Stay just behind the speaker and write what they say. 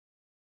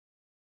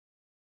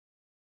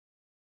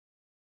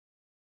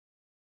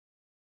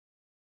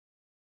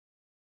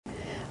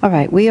All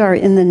right, we are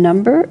in the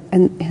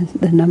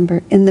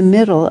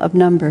middle of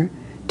number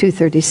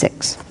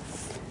 236.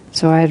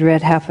 So I had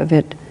read half of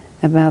it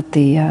about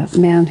the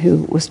man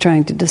who was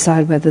trying to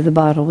decide whether the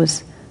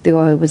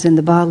oil was in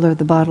the bottle or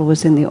the bottle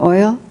was in the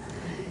oil,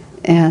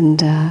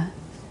 and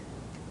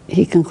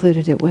he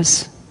concluded it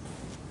was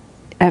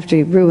after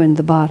he ruined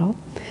the bottle.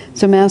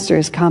 So Master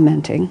is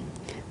commenting.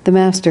 The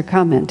Master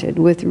commented,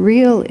 "With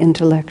real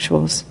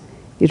intellectuals,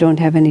 you don't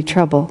have any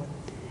trouble.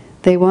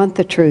 They want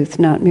the truth,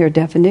 not mere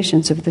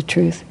definitions of the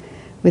truth.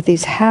 With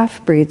these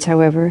half-breeds,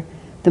 however,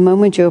 the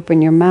moment you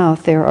open your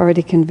mouth, they are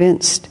already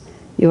convinced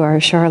you are a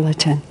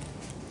charlatan."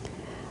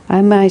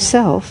 I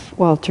myself,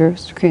 Walter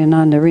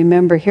Kriyananda,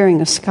 remember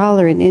hearing a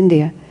scholar in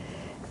India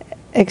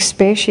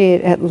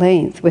expatiate at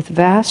length with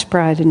vast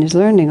pride in his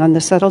learning on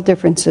the subtle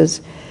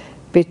differences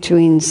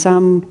between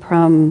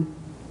sabhakalpa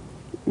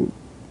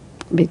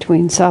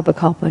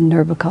and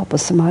nirvikalpa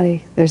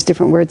samadhi. There's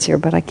different words here,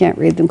 but I can't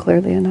read them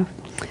clearly enough.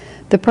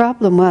 The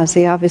problem was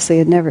he obviously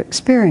had never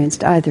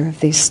experienced either of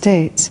these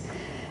states.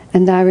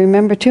 And I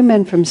remember two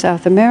men from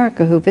South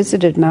America who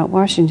visited Mount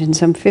Washington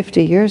some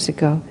 50 years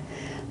ago.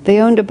 They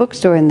owned a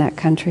bookstore in that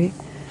country.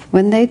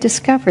 When they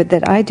discovered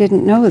that I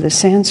didn't know the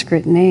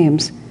Sanskrit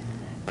names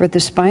for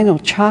the spinal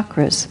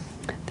chakras,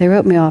 they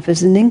wrote me off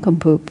as a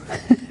nincompoop.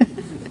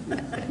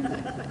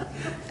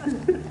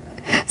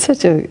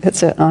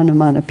 That's an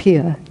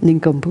onomatopoeia,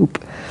 nincompoop.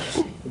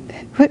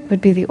 What would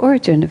be the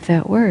origin of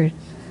that word?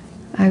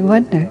 I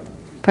wonder.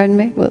 Pardon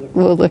me?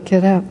 We'll look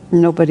it up.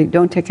 Nobody,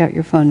 don't take out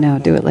your phone now.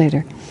 Do it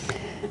later.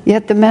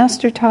 Yet the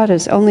Master taught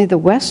us only the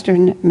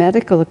Western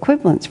medical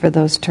equivalents for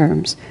those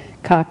terms,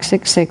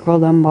 coccyx,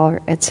 sacrolumbar,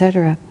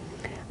 etc.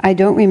 I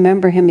don't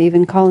remember him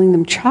even calling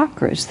them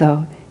chakras,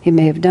 though he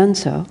may have done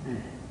so.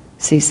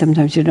 See,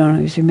 sometimes you don't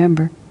always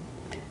remember.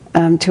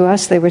 To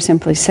us, they were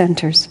simply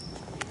centers.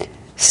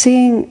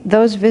 Seeing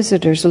those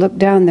visitors look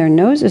down their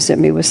noses at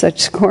me with such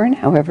scorn,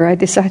 however, I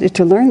decided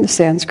to learn the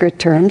Sanskrit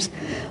terms,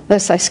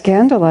 lest I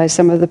scandalize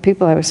some of the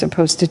people I was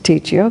supposed to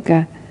teach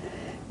yoga.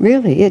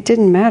 Really, it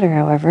didn't matter,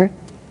 however.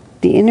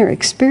 The inner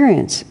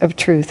experience of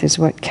truth is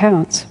what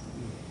counts.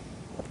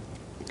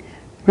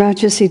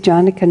 Rajarsi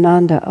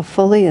Janakananda, a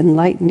fully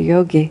enlightened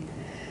yogi,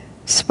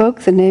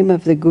 spoke the name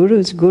of the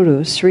Guru's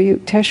Guru, Sri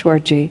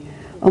Yukteswarji,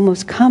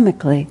 almost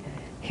comically.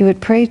 He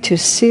would pray to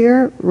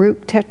Sir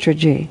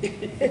Ruktetraji.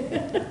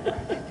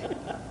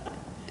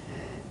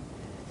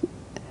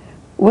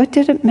 What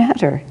did it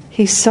matter?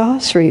 He saw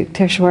Sri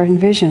Yukteswar in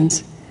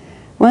visions.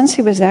 Once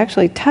he was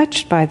actually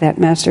touched by that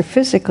master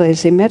physically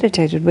as he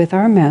meditated with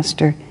our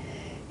master.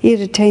 He had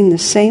attained the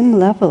same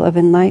level of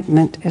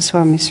enlightenment as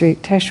Swami Sri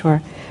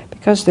Yukteswar.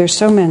 Because there's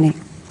so many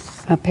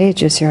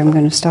pages here, I'm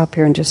going to stop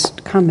here and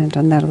just comment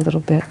on that a little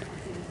bit.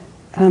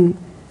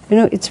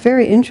 It's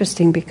very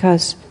interesting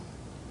because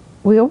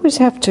we always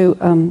have to,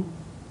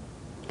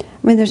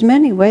 there's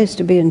many ways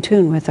to be in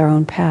tune with our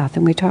own path,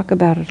 and we talk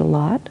about it a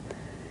lot.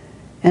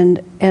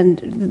 And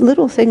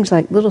little things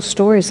like, little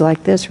stories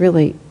like this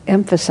really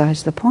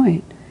emphasize the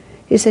point.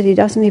 He said he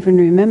doesn't even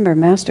remember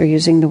Master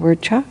using the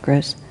word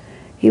chakras.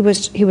 He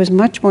was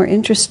much more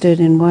interested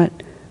in what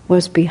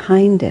was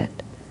behind it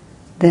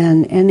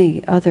than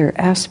any other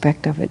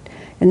aspect of it.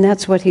 And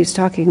that's what he's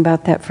talking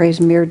about, that phrase,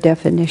 mere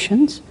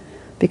definitions,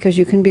 because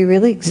you can be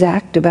really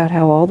exact about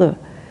how all the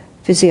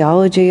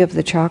physiology of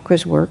the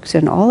chakras works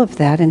and all of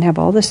that, and have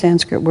all the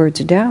Sanskrit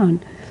words down.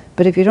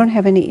 But if you don't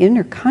have any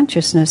inner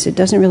consciousness, it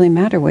doesn't really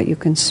matter what you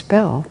can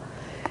spell.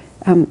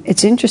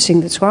 It's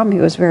interesting that Swami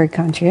was very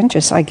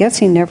conscientious. I guess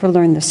he never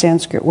learned the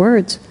Sanskrit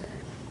words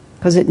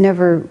because it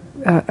never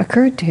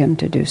occurred to him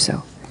to do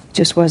so. It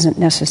just wasn't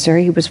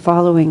necessary. He was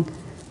following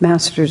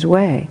Master's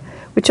way,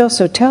 which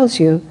also tells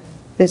you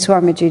that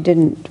Swamiji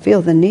didn't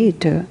feel the need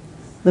to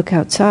look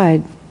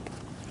outside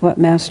what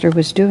Master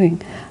was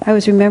doing. I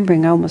was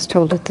remembering, I almost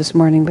told it this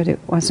morning, but it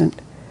wasn't,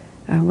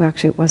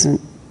 it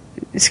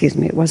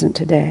wasn't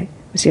today.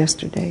 It was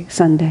yesterday,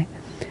 Sunday.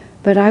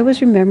 But I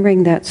was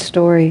remembering that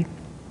story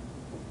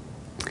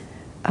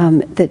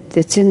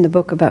that's in the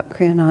book about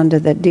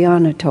Kriyananda that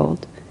Dhyana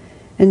told.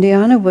 And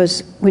Dhyana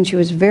was, when she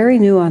was very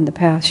new on the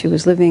path, she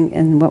was living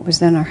in what was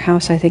then our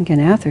house, I think, in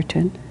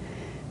Atherton.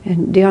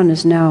 And Dhyana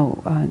is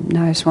now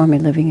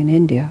Nayaswami living in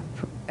India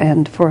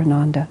and for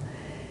Ananda.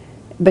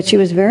 But she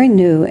was very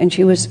new, and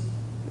she was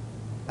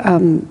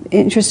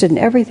interested in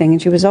everything.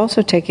 And she was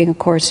also taking a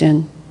course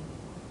in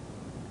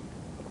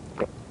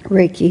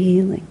Reiki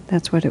healing.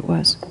 That's what it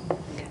was.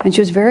 And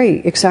she was very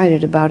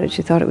excited about it.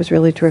 She thought it was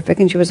really terrific.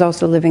 And she was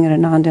also living at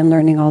Ananda and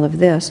learning all of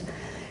this.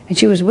 And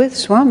she was with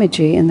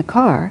Swamiji in the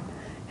car,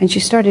 and she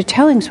started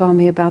telling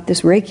Swami about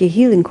this Reiki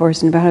healing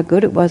course and about how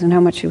good it was and how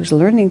much she was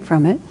learning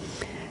from it.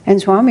 And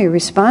Swami,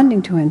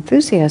 responding to her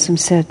enthusiasm,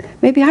 said,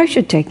 maybe I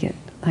should take it,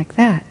 like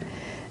that.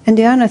 And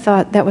Dhyana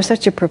thought that was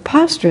such a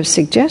preposterous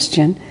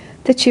suggestion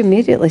that she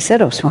immediately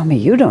said, oh, Swami,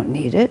 you don't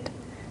need it,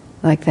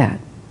 like that.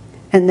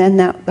 And then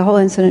the whole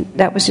incident,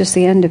 that was just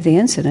the end of the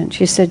incident.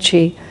 She said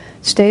she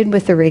stayed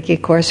with the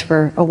Reiki course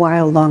for a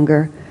while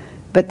longer,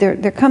 but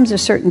there comes a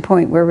certain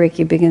point where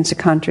Reiki begins to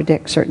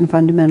contradict certain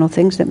fundamental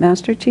things that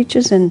Master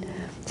teaches, and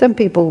Some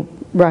people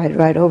ride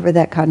right over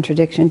that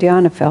contradiction.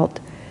 Dhyana felt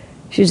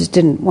she just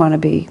didn't want to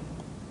be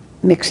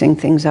mixing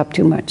things up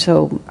too much.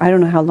 So I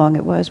don't know how long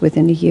it was,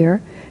 within a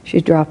year,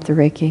 she dropped the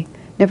Reiki.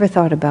 Never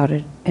thought about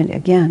it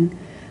again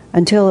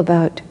until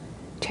about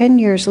 10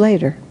 years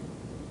later,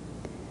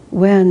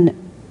 when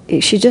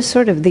she just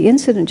sort of, the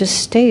incident just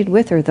stayed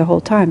with her the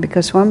whole time,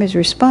 because Swami's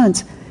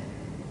response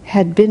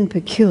had been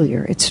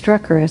peculiar. It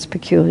struck her as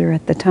peculiar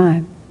at the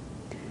time.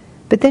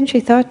 But then she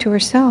thought to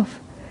herself,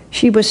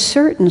 she was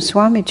certain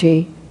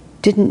Swamiji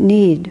didn't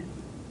need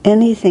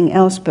anything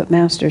else but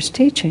Master's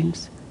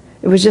teachings.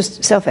 It was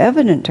just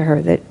self-evident to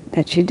her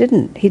that he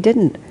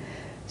didn't.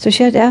 So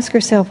she had to ask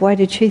herself, why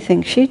did she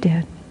think she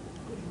did?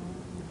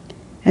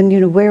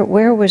 And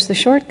where was the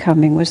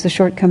shortcoming? Was the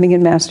shortcoming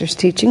in Master's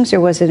teachings, or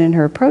was it in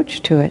her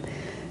approach to it?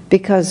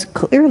 Because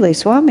clearly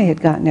Swami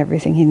had gotten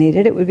everything he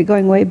needed. It would be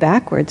going way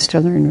backwards to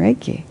learn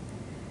Reiki.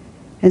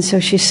 And so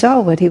she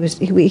saw what he was,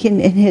 in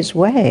his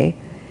way,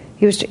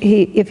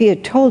 if he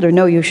had told her,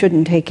 no, you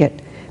shouldn't take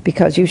it,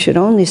 because you should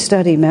only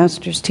study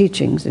Master's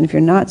teachings, and if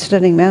you're not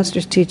studying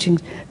Master's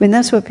teachings,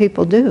 that's what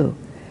people do.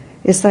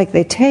 It's like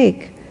they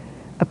take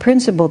a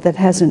principle that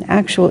has an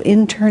actual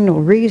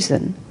internal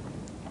reason,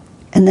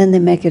 and then they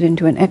make it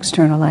into an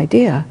external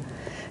idea.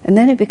 And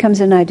then it becomes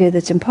an idea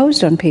that's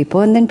imposed on people,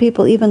 and then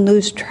people even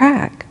lose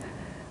track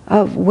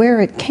of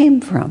where it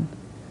came from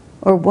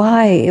or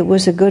why it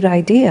was a good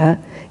idea.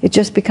 It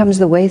just becomes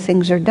the way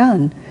things are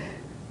done.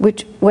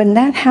 Which, when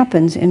that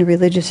happens in a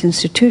religious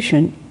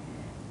institution,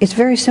 it's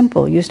very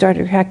simple. You start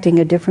attracting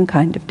a different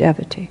kind of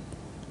devotee.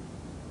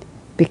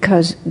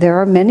 Because there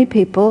are many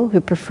people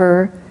who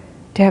prefer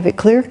to have it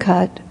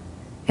clear-cut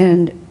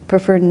and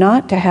prefer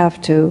not to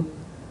have to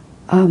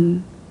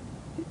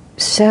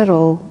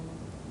settle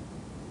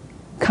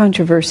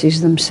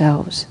controversies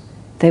themselves.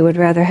 They would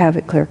rather have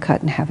it clear-cut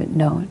and have it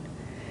known.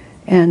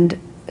 And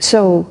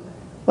so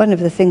one of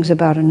the things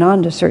about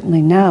Ananda,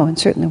 certainly now, and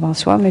certainly while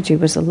Swamiji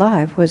was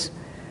alive, was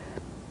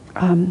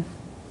and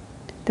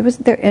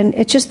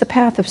it's just the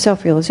path of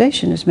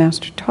self-realization as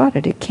Master taught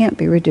it. It can't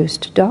be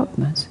reduced to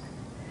dogmas.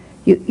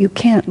 You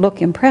can't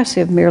look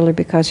impressive merely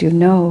because you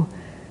know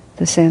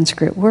the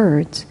Sanskrit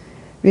words.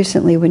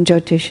 Recently, when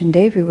Jyotish and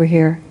Devi were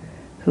here,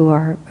 who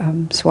are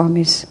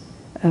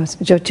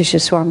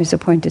Jyotish Swami's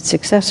appointed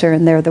successor,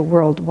 and they're the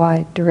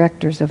worldwide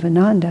directors of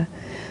Ananda,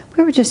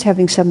 we were just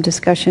having some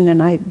discussion,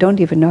 and I don't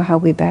even know how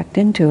we backed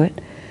into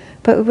it,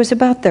 but it was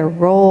about their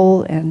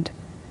role and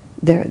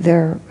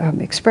their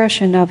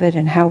expression of it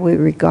and how we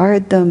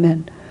regard them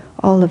and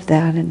all of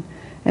that.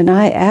 And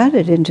I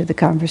added into the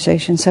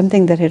conversation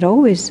something that had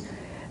always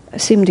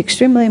seemed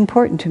extremely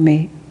important to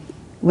me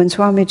when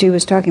Swamiji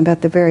was talking about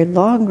the very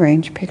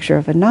long-range picture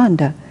of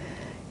Ananda.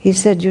 He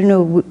said,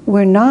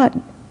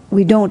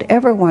 we don't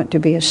ever want to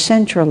be a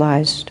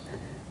centralized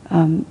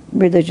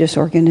religious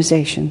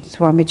organization.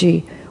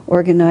 Swamiji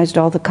organized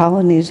all the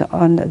colonies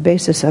on the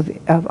basis of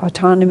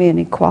autonomy and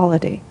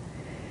equality.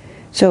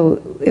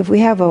 So if we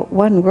have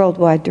one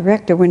worldwide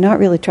director, we're not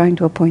really trying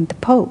to appoint the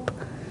Pope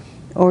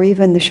or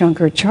even the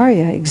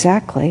Shankaracharya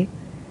exactly.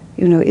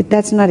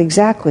 That's not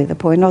exactly the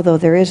point, although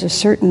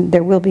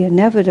there will be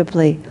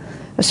inevitably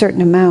a certain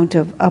amount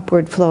of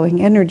upward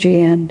flowing energy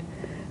and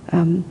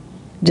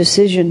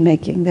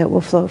decision-making that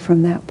will flow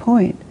from that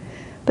point.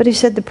 But he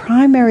said the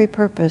primary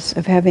purpose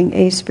of having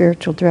a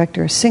spiritual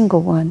director, a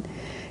single one,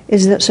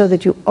 is that so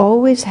that you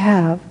always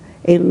have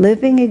a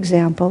living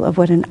example of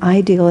what an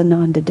ideal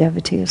Ananda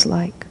devotee is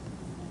like.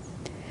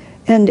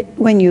 And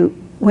when you're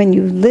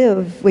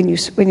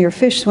a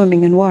fish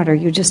swimming in water,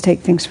 you just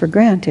take things for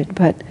granted.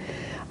 But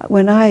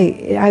when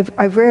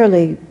I've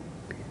rarely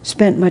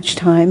spent much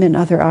time in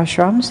other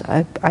ashrams.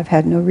 I've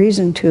had no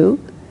reason to,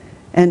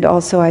 and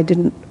also I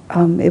didn't.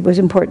 It was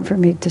important for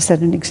me to set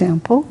an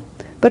example,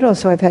 but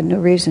also I've had no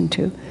reason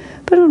to.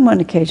 But on one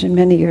occasion,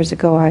 many years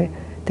ago,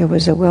 there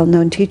was a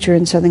well-known teacher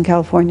in Southern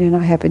California, and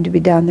I happened to be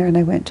down there, and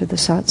I went to the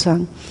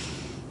satsang.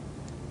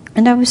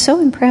 And I was so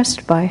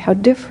impressed by how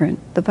different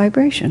the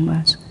vibration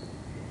was,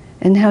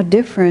 and how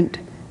different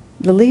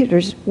the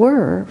leaders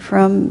were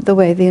from the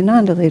way the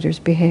Ananda leaders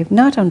behaved.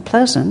 Not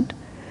unpleasant.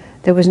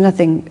 There was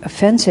nothing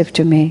offensive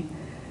to me,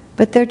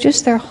 but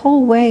their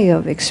whole way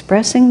of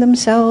expressing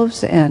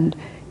themselves and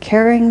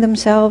carrying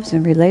themselves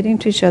and relating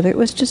to each other, it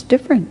was just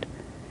different.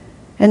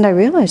 And I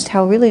realized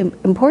how really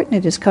important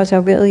it is, because how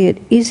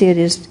really easy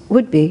it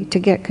would be to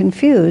get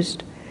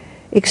confused,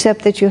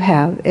 except that you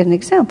have an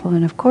example.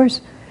 And of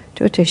course,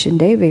 Jyotish and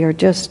Devi are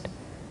just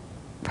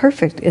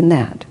perfect in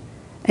that.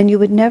 And you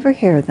would never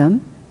hear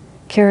them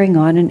carrying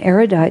on an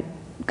erudite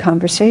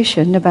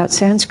conversation about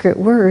Sanskrit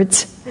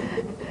words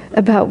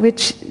about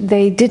which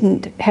they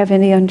didn't have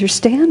any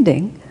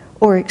understanding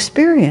or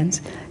experience.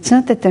 It's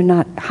not that they're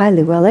not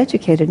highly well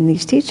educated in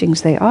these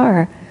teachings, they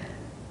are,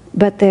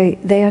 but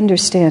they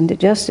understand it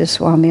just as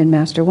Swami and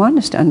Master want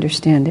us to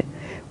understand it,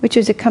 which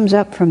is it comes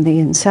up from the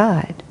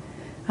inside.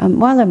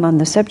 While I'm on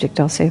the subject,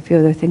 I'll say a few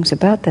other things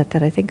about that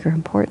I think are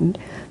important.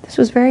 This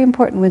was very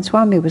important when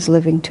Swami was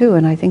living too,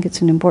 and I think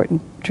it's an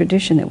important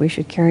tradition that we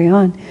should carry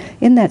on.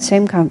 In that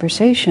same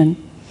conversation,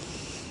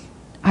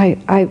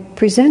 I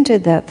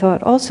presented that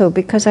thought also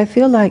because I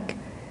feel like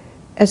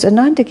as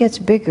Ananda gets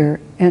bigger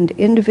and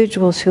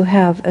individuals who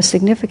have a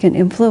significant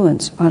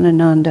influence on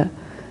Ananda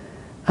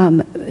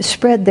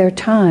spread their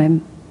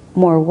time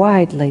more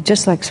widely,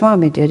 just like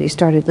Swami did. He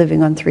started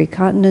living on 3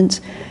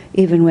 continents.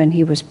 Even when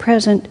he was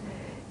present,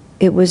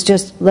 it was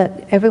just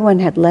everyone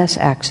had less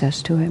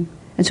access to him.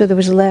 And so there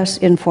was less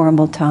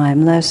informal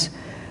time, less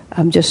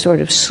just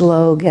sort of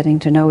slow getting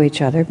to know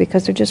each other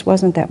because there just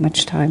wasn't that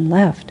much time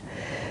left.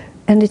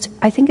 And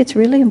I think it's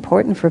really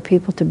important for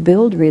people to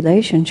build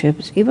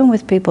relationships, even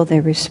with people they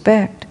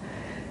respect,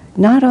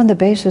 not on the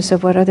basis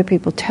of what other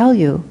people tell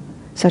you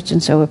such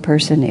and so a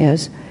person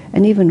is,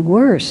 and even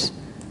worse,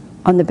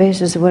 on the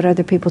basis of what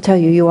other people tell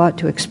you ought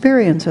to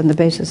experience on the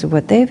basis of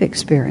what they've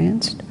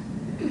experienced,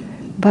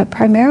 but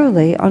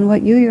primarily on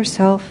what you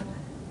yourself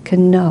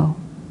can know.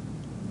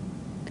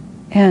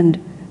 And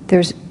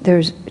there's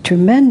a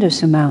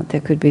tremendous amount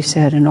that could be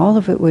said, and all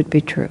of it would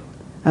be true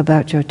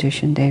about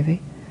Jyotish and Devi.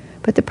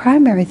 But the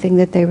primary thing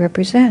that they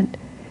represent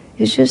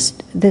is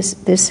just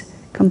this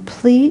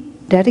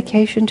complete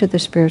dedication to the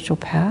spiritual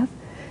path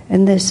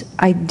and this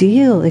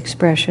ideal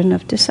expression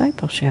of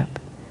discipleship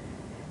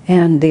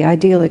and the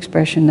ideal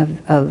expression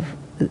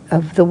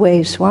of the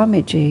way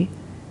Swamiji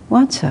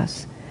wants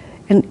us.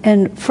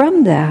 And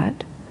from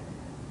that,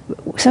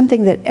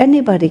 something that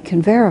anybody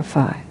can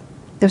verify,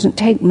 doesn't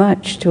take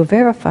much to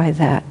verify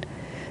that,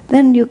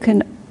 then you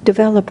can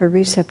develop a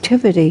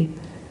receptivity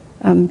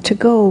to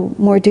go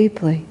more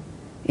deeply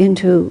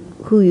into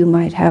who you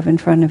might have in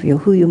front of you,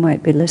 who you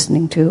might be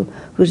listening to,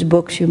 whose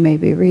books you may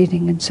be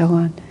reading, and so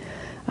on.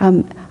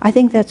 I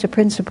think that's a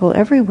principle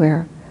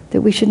everywhere,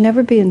 that we should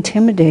never be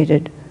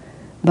intimidated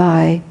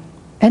by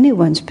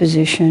anyone's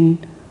position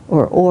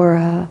or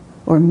aura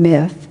or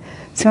myth.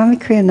 Swami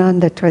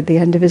Kriyananda, toward the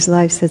end of his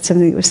life, said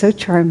something that was so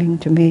charming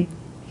to me.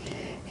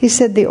 He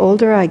said, the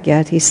older I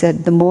get, he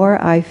said, the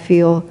more I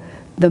feel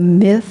the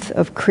myth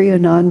of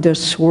Kriyananda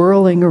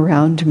swirling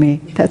around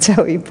me. That's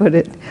how he put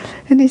it.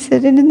 And he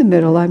said, and in the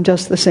middle, I'm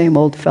just the same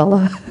old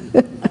fella.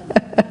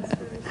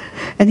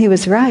 And he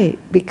was right,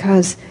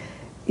 because,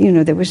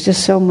 there was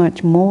just so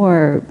much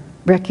more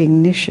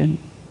recognition.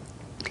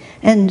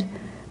 And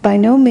by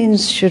no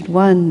means should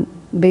one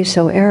be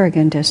so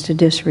arrogant as to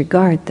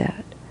disregard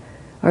that,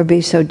 or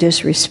be so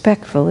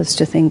disrespectful as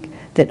to think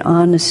that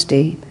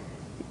honesty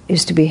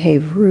is to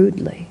behave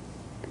rudely.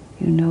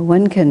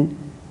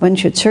 One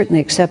should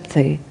certainly accept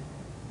the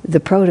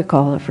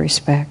protocol of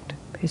respect.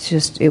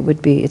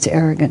 It's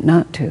arrogant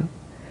not to.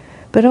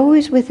 But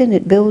always within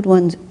it, build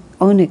one's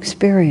own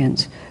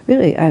experience.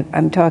 Really,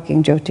 I'm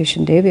talking Jyotish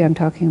and Devi, I'm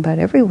talking about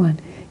everyone,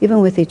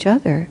 even with each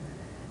other.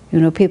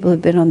 People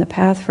who've been on the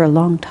path for a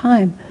long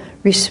time.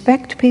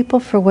 Respect people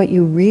for what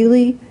you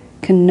really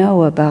can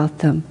know about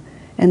them,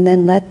 and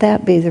then let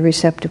that be the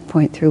receptive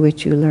point through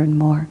which you learn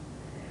more.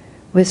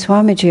 With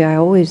Swamiji,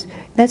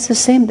 that's the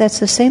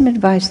same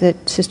advice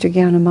that Sister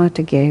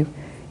Gyanamata gave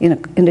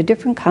in a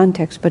different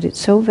context, but it's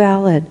so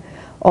valid.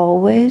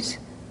 Always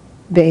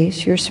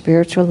base your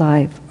spiritual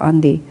life on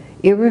the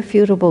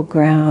irrefutable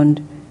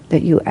ground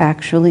that you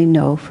actually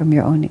know from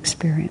your own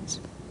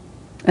experience,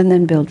 and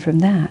then build from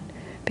that.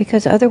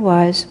 Because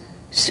otherwise,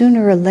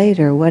 sooner or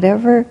later,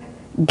 whatever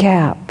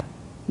gap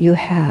you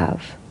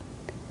have,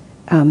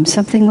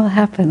 something will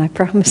happen, I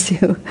promise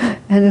you,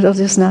 and it'll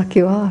just knock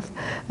you off.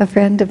 A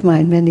friend of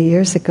mine many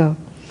years ago,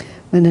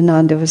 when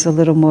Ananda was a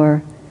little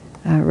more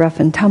rough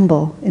and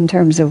tumble in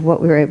terms of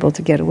what we were able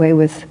to get away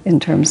with in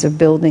terms of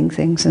building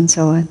things and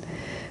so on,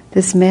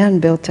 this man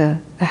built a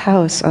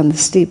house on the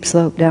steep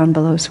slope down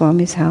below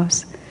Swami's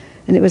house.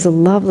 And it was a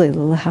lovely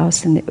little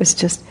house, and it was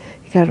just,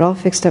 he got it all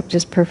fixed up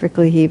just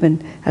perfectly. He even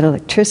had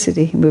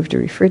electricity. He moved a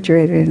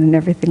refrigerator in and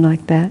everything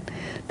like that.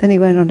 Then he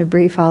went on a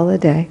brief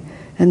holiday,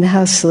 and the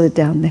house slid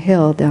down the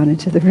hill, down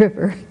into the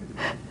river,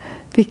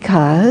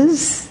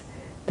 because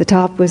the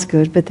top was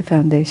good, but the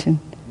foundation.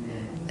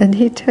 And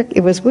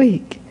it was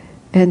weak,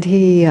 and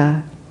he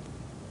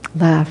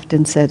laughed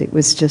and said it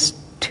was just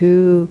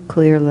too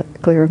clear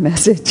a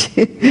message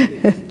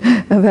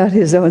about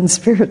his own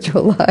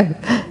spiritual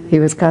life. He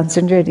was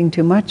concentrating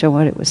too much on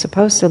what it was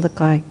supposed to look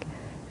like,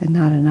 and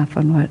not enough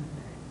on what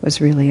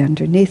was really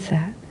underneath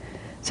that.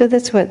 So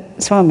that's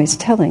what Swami's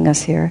telling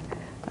us here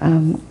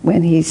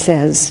when he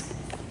says,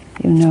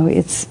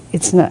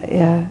 it's not.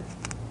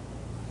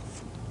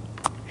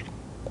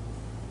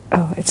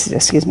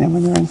 Excuse me, I'm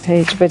on the wrong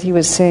page. But he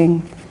was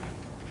saying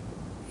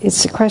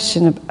it's a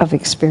question of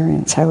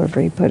experience.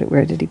 However he put it.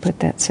 Where did he put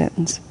that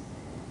sentence?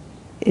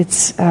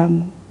 It's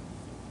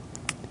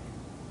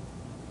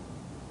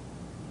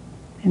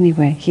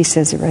anyway. He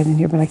says it right in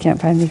here, but I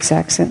can't find the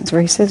exact sentence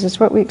where he says it's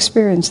what we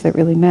experience that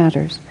really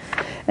matters.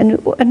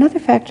 And another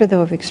factor,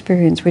 though, of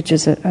experience, which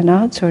is an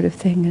odd sort of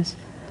thing, is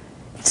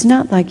it's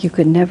not like you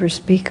could never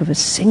speak of a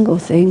single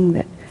thing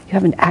that you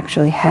haven't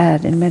actually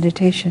had in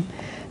meditation,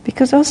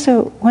 because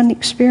also one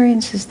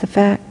experiences the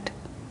fact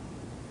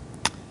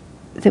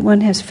that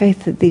one has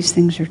faith that these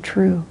things are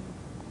true.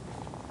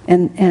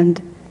 And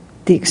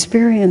the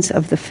experience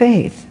of the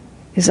faith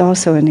is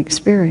also an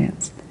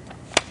experience.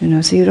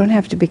 So you don't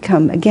have to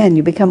become, again,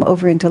 you become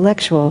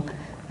over-intellectual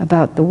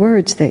about the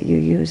words that you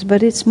use.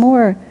 But it's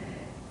more,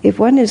 if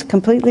one is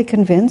completely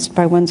convinced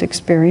by one's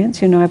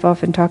experience, I've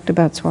often talked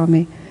about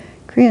Swami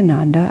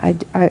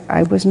Kriyananda.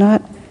 I was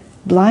not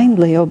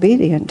blindly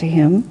obedient to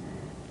him,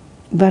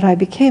 but I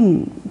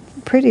became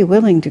pretty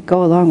willing to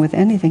go along with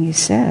anything he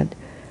said.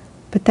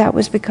 But that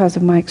was because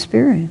of my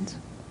experience.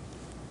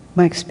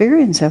 My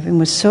experience of him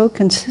was so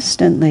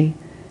consistent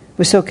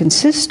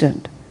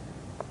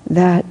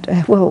that,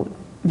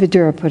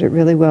 Vidura put it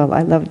really well.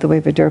 I loved the way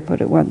Vidura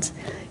put it once.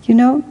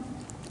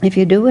 If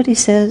you do what he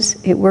says,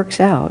 it works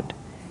out.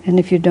 And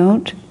if you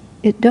don't,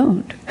 it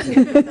don't.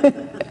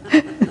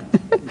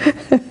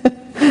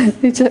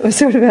 That was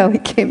sort of how he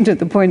came to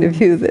the point of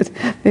view that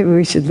maybe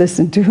we should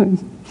listen to him.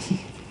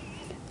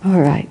 All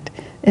right.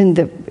 And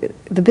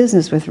the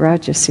business with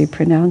Rajasi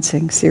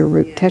pronouncing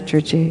Sirrup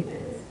Tetraji,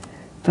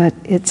 but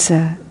it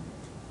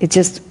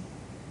just,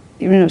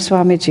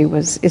 Swamiji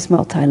is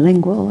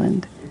multilingual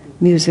and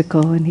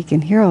musical, and he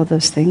can hear all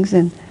those things.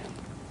 And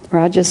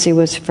Rajasi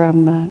was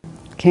from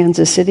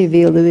Kansas City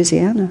via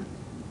Louisiana.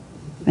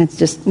 And it's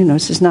just,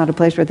 it's just not a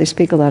place where they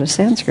speak a lot of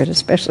Sanskrit,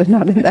 especially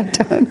not in that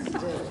time.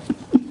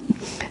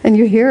 And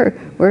you hear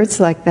words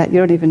like that, you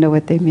don't even know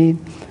what they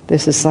mean.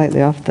 This is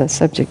slightly off the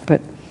subject,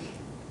 but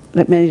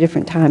at many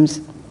different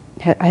times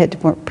I had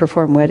to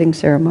perform wedding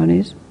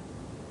ceremonies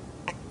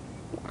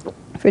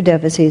for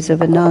devotees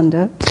of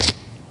Ananda,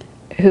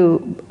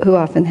 who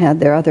often had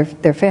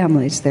their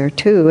families there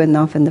too, and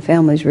often the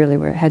families really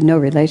had no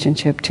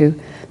relationship to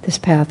this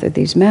path or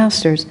these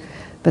masters.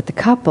 But the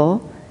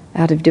couple,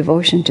 out of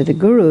devotion to the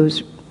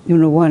gurus,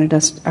 wanted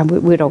us.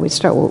 We'd always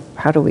start, well,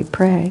 how do we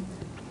pray?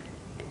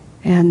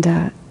 And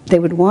they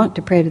would want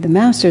to pray to the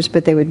masters,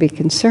 but they would be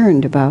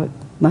concerned about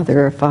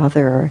mother or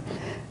father or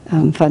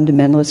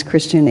fundamentalist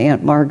Christian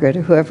Aunt Margaret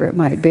or whoever it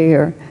might be,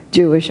 or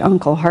Jewish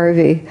Uncle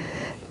Harvey.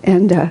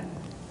 And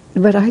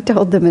but I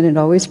told them, and it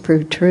always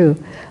proved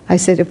true, I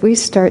said, if we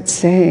start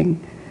saying,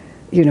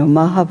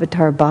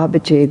 Mahavatar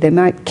Babaji, they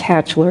might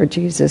catch Lord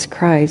Jesus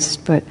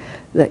Christ, but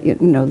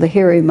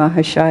Lahiri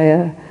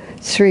Mahashaya,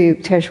 Sri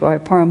Yukteswar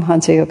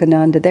Paramhansa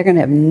Yogananda, they're going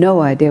to have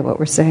no idea what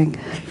we're saying.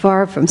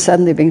 Far from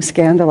suddenly being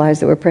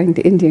scandalized that we're praying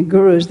to Indian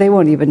gurus, they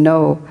won't even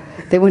know,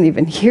 they won't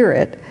even hear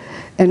it.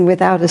 And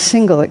without a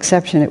single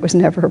exception, it was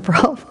never a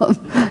problem.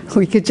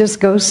 We could just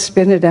go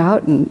spin it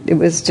out, and it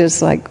was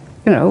just like,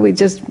 we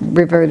just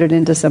reverted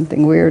into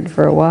something weird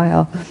for a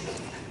while.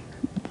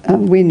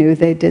 We knew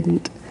they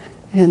didn't.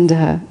 And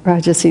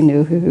Rajasi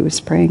knew who he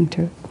was praying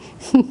to.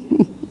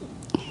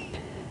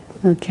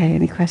 Okay,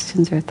 any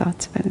questions or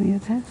thoughts about any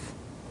of that?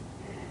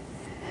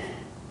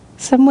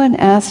 Someone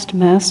asked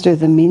Master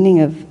the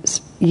meaning of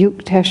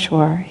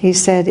Yukteswar. He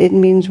said it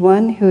means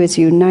one who is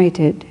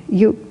united,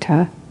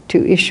 Yukta,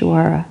 to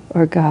Ishwara,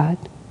 or God.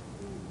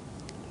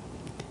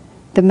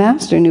 The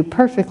Master knew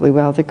perfectly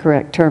well the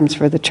correct terms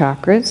for the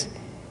chakras.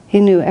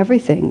 He knew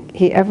everything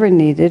he ever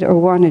needed or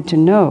wanted to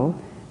know,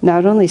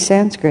 not only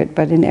Sanskrit,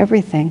 but in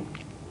everything.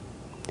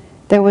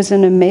 There was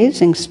an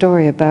amazing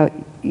story about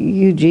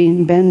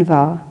Eugene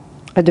Benval,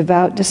 a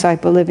devout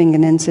disciple living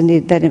in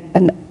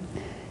Encinitas.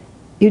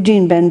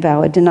 Eugene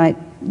Benval, a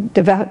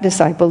devout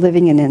disciple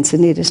living in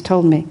Encinitas,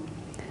 told me,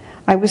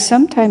 I was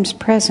sometimes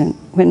present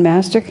when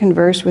Master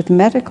conversed with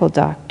medical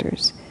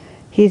doctors.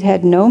 He'd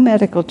had no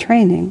medical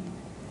training,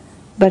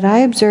 but I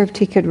observed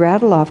he could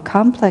rattle off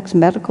complex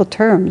medical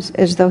terms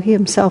as though he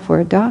himself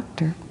were a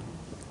doctor.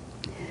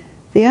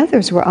 The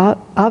others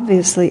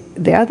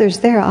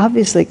there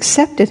obviously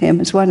accepted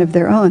him as one of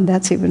their own.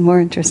 That's even more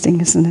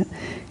interesting, isn't it?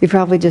 He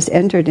probably just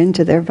entered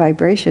into their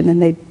vibration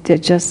and they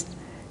just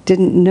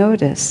didn't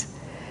notice.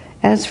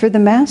 As for the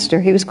Master,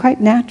 he was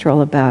quite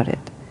natural about it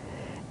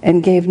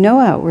and gave no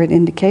outward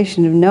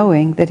indication of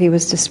knowing that he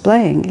was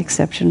displaying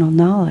exceptional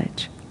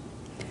knowledge.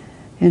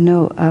 I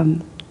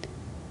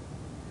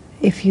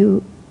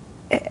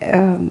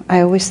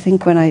always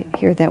think when I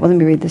hear that, well, let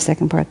me read the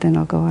second part, then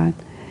I'll go on.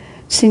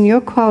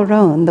 Senora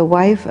Cuaron, the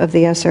wife of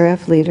the SRF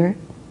leader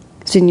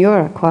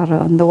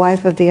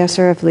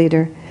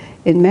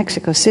in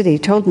Mexico City,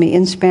 told me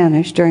in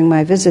Spanish during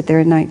my visit there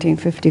in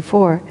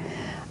 1954,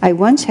 I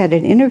once had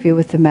an interview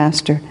with the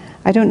Master.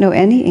 I don't know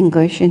any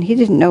English and he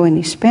didn't know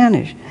any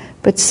Spanish,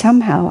 but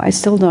somehow, I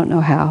still don't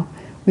know how,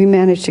 we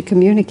managed to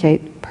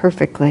communicate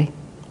perfectly.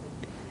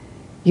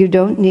 You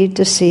don't need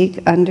to seek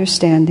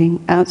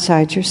understanding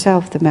outside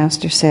yourself, the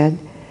Master said.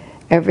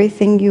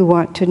 Everything you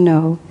want to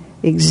know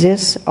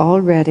exists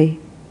already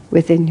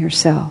within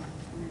yourself.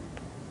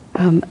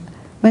 When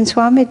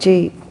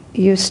Swamiji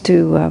used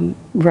to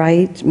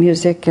write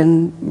music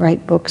and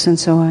write books and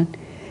so on,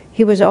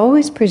 he was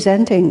always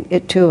presenting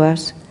it to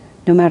us,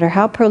 no matter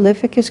how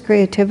prolific his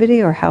creativity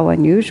or how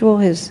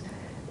unusual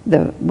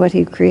what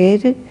he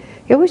created,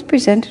 he always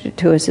presented it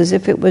to us as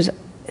if it was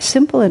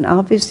simple and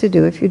obvious to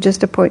do if you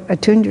just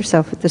attuned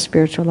yourself with the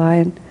spiritual eye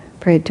and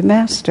prayed to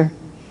Master.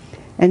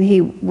 And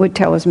he would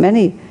tell us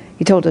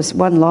he told us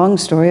one long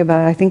story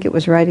about, I think it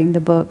was writing the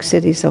book,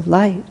 Cities of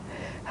Light,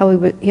 how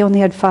he only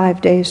had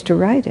 5 days to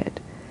write it.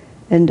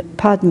 And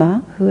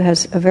Padma, who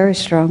has a very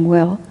strong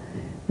will,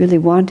 really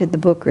wanted the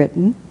book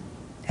written.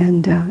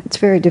 And it's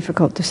very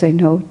difficult to say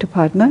no to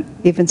Padma.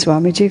 Even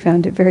Swamiji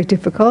found it very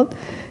difficult.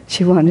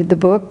 She wanted the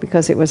book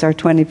because it was our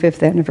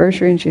 25th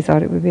anniversary and she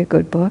thought it would be a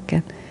good book.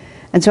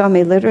 And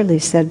Swami literally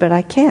said, but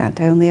I can't,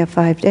 I only have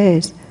 5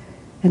 days.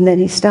 And then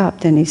he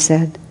stopped and he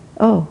said,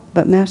 oh,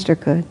 but Master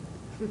could.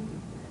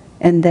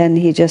 And then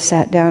he just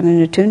sat down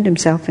and attuned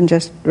himself and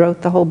just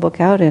wrote the whole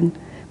book out in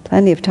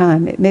plenty of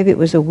time. Maybe it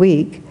was a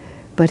week,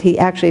 but he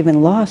actually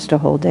even lost a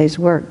whole day's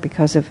work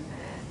because of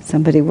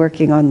somebody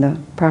working on the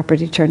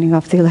property turning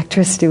off the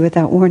electricity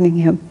without warning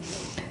him.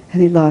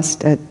 And he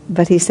lost it.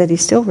 But he said he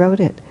still wrote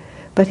it.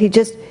 But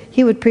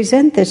he would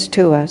present this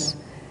to us,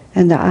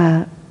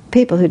 and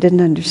people who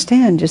didn't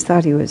understand just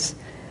thought he was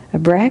a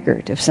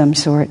braggart of some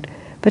sort.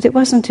 But it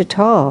wasn't at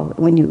all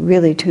when you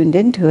really tuned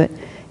into it.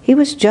 He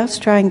was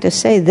just trying to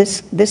say,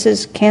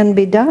 this can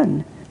be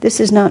done. This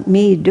is not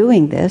me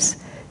doing this.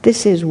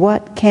 This is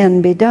what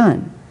can be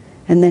done.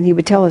 And then he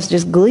would tell us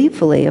just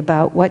gleefully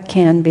about what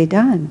can be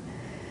done.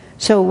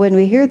 So when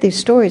we hear these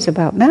stories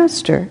about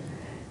Master,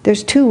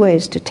 there's 2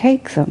 ways to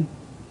take them.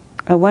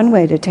 One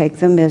way to take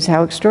them is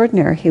how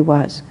extraordinary he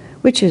was,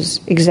 which is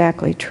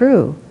exactly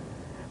true.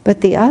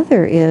 But the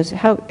other is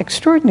how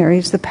extraordinary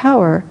is the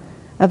power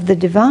of the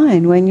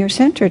divine when you're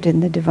centered in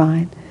the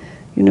divine.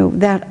 You know,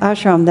 that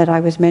ashram that I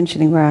was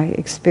mentioning where I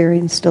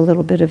experienced a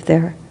little bit of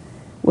their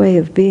way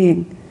of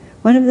being,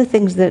 one of the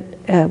things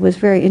that was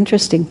very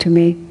interesting to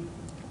me,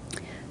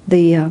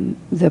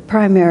 the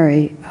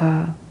primary,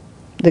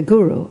 the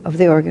guru of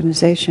the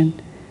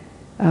organization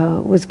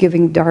was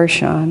giving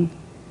darshan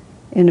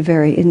in a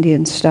very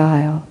Indian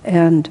style,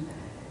 and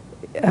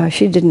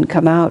she didn't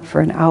come out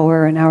for an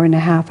hour and a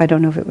half. I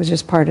don't know if it was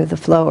just part of the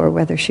flow or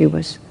whether she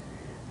was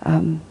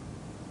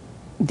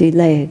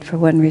delayed for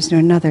one reason or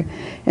another.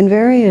 And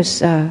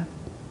various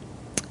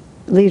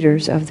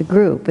leaders of the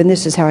group, and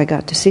this is how I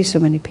got to see so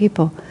many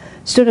people,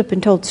 stood up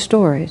and told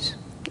stories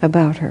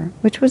about her,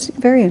 which was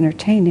very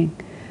entertaining.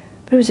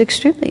 But it was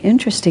extremely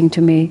interesting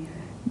to me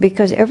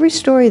because every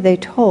story they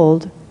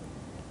told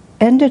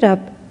ended up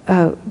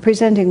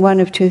presenting one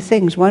of 2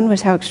 things. One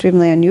was how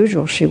extremely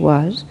unusual she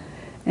was,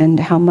 and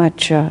how many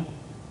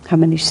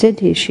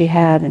siddhis she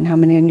had, and how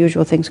many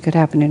unusual things could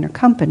happen in her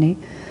company.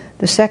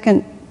 The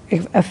second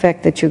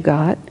effect that you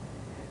got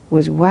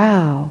was,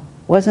 wow,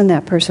 wasn't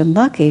that person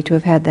lucky to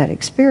have had that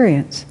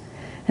experience?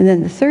 And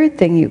then the third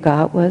thing you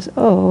got was,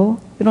 oh,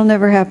 it'll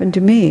never happen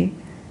to me.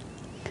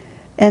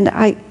 And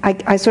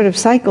I sort of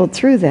cycled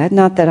through that,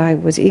 not that I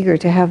was eager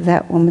to have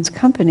that woman's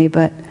company,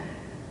 but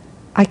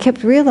I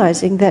kept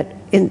realizing that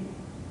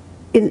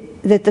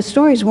that the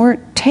stories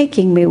weren't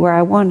taking me where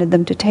I wanted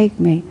them to take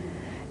me.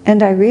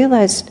 And I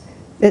realized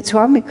that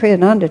Swami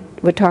Kriyananda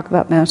would talk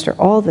about Master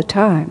all the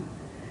time,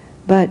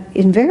 but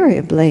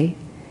invariably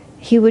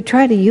he would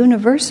try to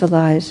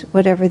universalize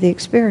whatever the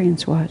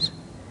experience was,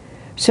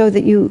 so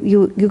that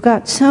you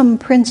got some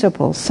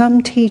principle,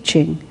 some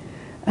teaching,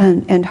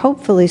 and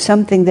hopefully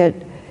something that,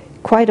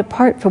 quite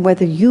apart from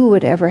whether you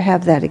would ever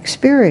have that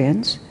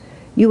experience,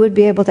 you would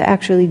be able to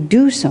actually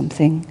do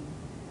something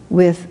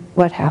with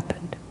what happened.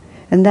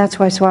 And that's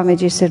why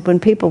Swamiji said when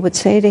people would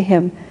say to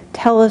him,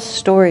 tell us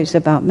stories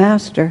about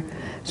Master,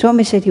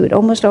 Swami said he would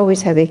almost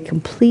always have a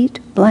complete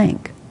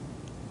blank.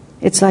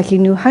 It's like he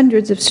knew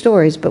hundreds of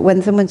stories, but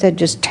when someone said,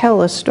 just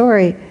tell a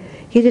story,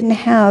 he didn't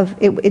have,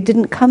 it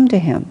didn't come to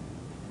him.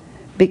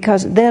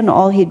 Because then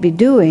all he'd be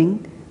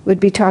doing would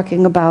be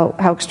talking about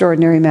how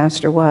extraordinary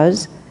Master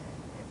was,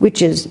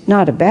 which is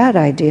not a bad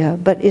idea,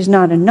 but is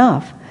not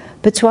enough.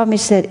 But Swami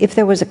said if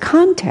there was a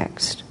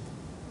context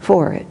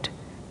for it,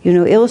 you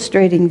know,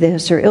 illustrating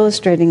this or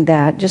illustrating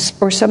that, just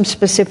for some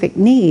specific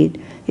need,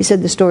 he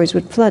said the stories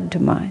would flood to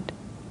mind.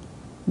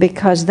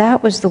 Because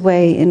that was the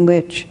way in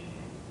which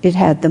it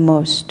had the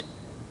most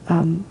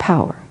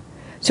power.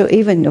 So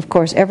even, of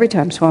course, every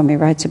time Swami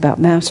writes about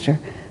Master,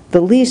 the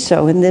least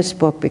so in this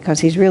book because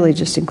he's really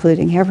just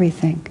including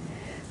everything.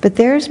 But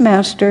there's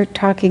Master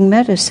talking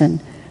medicine.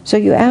 So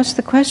you ask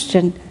the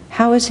question,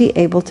 how is he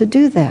able to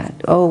do that?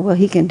 Oh, well,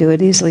 he can do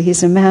it easily.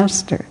 He's a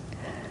master.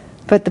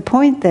 But the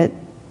point that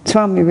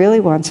Swami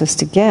really wants us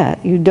to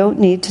get, you don't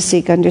need to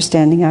seek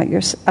understanding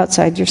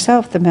outside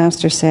yourself, the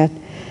Master said.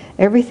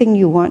 Everything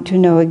you want to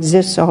know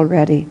exists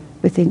already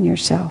within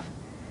yourself.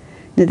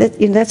 Now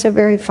that's a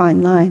very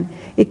fine line.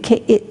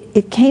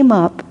 It came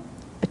up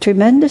a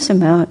tremendous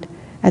amount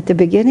at the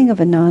beginning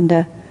of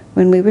Ananda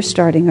when we were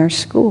starting our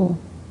school,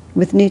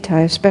 with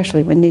Nitai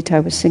especially, when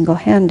Nitai was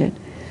single-handed.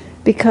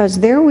 Because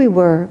there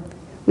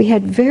we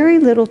had very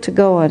little to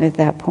go on at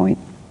that point.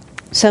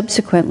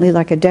 Subsequently,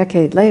 like a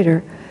decade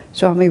later,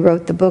 Swami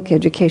wrote the book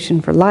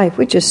Education for Life,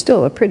 which is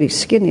still a pretty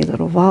skinny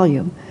little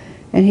volume.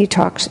 And he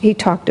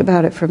talked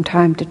about it from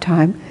time to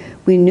time.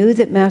 We knew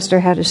that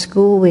Master had a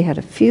school. We had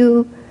a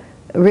few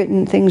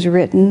things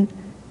written.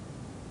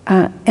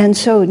 And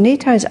so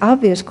Nitai's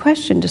obvious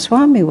question to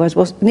Swami was,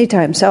 well,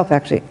 Nitai himself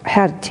actually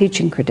had a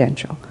teaching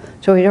credential.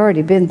 So he'd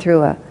already been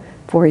through a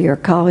 4-year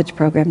college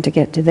program to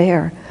get to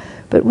there.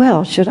 But,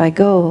 well, should I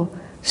go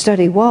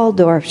study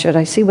Waldorf? Should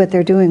I see what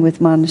they're doing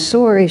with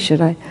Montessori?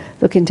 Should I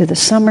look into the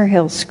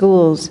Summerhill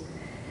schools?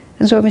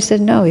 And Swami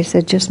said, no. He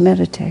said, just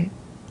meditate.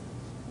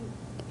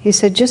 He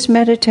said, just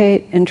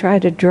meditate and try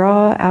to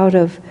draw out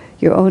of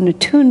your own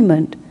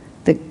attunement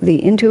the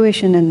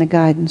intuition and the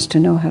guidance to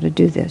know how to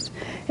do this.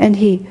 And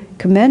he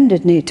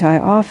commended Nitai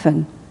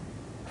often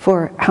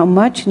for how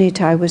much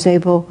Nitai was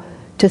able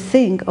to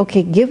think,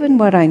 okay, given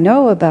what I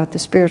know about the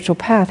spiritual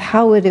path,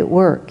 how would it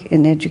work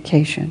in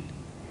education?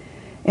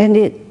 And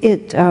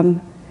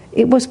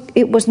it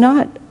was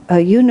not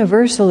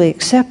universally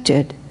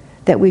accepted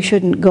that we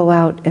shouldn't go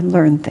out and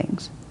learn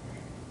things.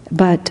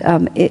 But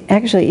it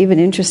actually, even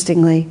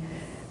interestingly,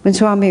 when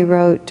Swami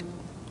wrote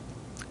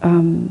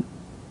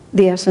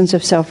The Essence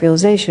of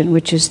Self-Realization,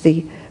 which is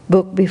the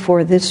book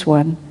before this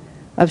one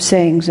of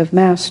Sayings of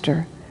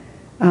Master,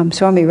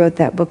 Swami wrote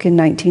that book in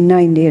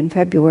 1990 in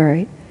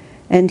February,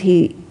 and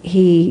he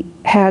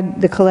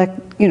had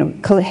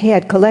he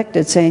had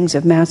collected sayings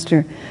of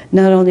Master,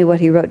 not only what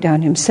he wrote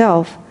down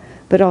himself,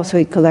 but also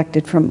he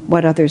collected from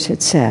what others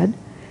had said.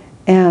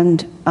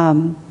 And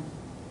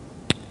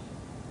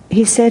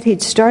he said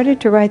he'd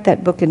started to write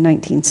that book in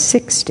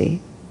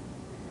 1960,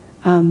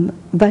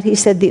 but he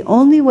said the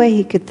only way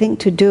he could think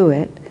to do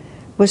it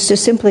was to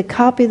simply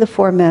copy the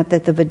format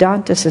that the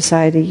Vedanta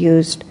Society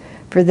used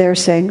for their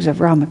sayings of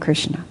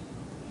Ramakrishna.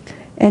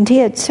 And he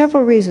had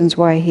several reasons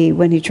why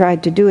when he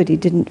tried to do it, he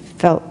didn't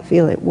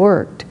feel it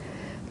worked.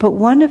 But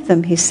one of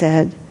them, he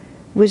said,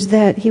 was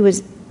that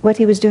what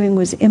he was doing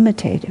was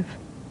imitative.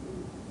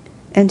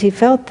 And he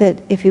felt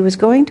that if he was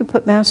going to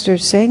put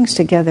Master's sayings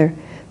together,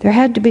 there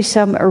had to be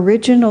some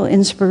original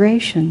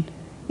inspiration.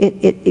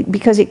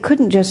 Because it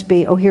couldn't just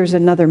be, oh, here's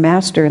another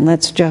Master and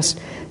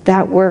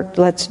that worked,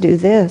 let's do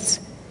this.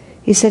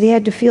 He said he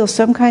had to feel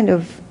some kind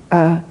of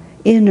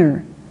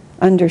inner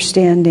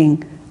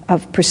understanding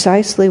of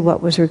precisely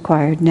what was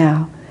required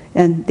now.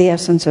 And the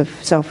essence of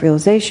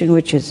self-realization,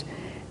 which is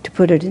to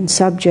put it in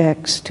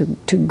subjects,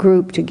 to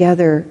group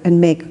together and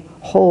make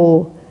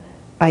whole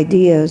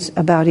ideas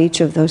about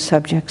each of those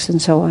subjects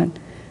and so on.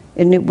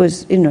 And it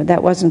was,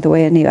 that wasn't the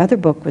way any other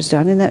book was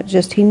done, and that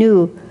just, he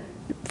knew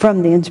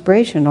from the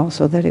inspiration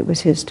also that it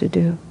was his to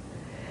do.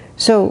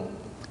 So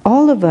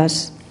all of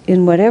us,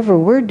 in whatever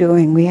we're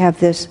doing, we have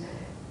this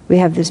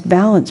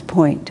balance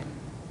point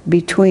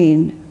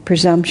between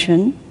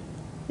presumption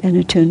and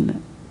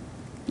attunement.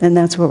 And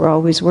that's what we're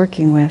always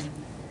working with.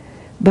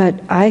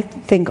 But I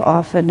think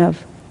often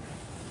of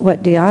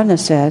what Dhyana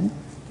said,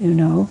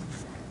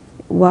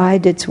 why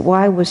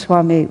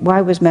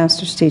was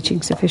Master's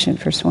teaching sufficient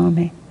for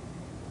Swami?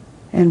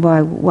 And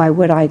why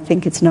would I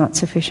think it's not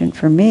sufficient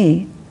for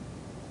me?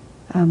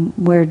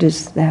 Where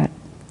does that...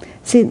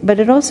 See, but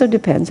it also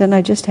depends, and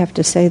I just have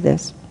to say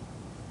this.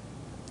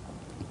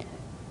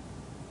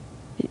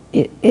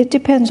 It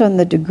depends on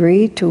the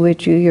degree to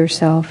which you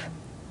yourself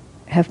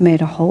have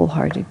made a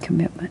wholehearted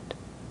commitment.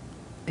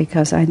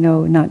 Because I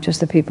know not just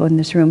the people in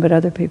this room, but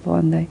other people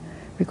on the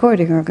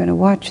recording are going to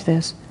watch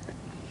this.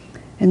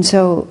 And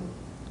so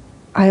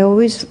I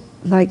always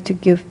like to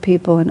give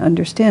people an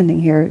understanding.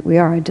 Here we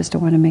are, I just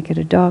don't want to make it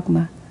a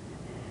dogma.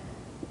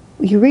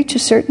 You reach a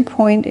certain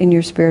point in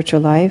your spiritual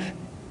life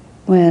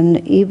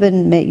when you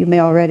may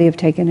already have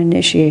taken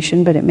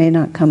initiation, but it may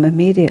not come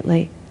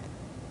immediately,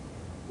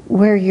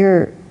 where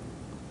your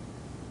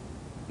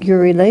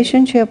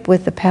relationship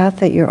with the path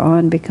that you're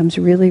on becomes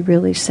really,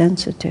 really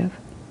sensitive.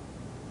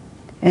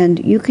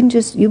 And you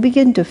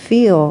begin to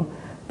feel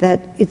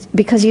that it's,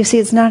 because you see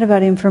it's not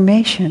about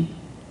information.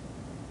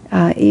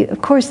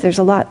 Of course there's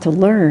a lot to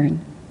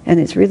learn, and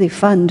it's really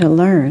fun to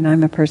learn.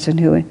 I'm a person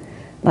who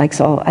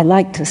I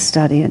like to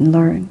study and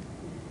learn.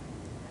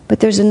 But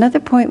there's another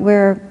point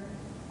where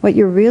what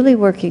you're really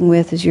working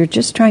with is you're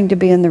just trying to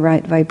be in the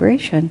right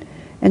vibration,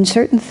 and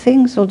certain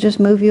things will just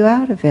move you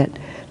out of it.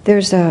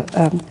 There's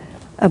a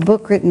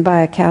book written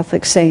by a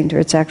Catholic saint, or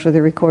it's actually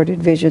the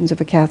recorded visions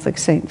of a Catholic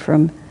saint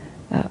from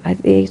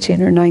the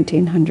 18 or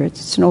 1900s.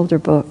 It's an older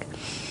book.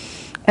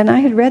 And I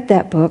had read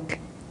that book,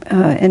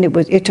 and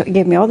it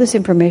gave me all this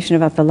information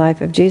about the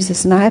life of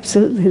Jesus, and I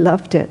absolutely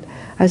loved it.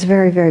 I was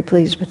very, very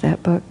pleased with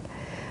that book.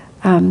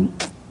 And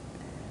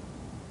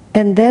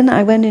then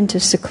I went into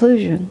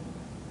seclusion,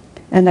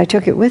 and I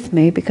took it with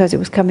me because it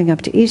was coming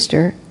up to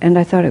Easter, and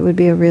I thought it would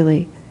be a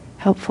really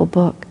helpful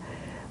book.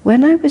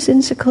 When I was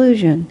in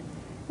seclusion,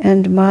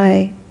 and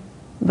my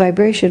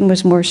vibration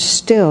was more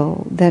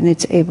still than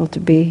it's able to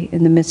be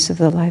in the midst of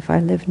the life I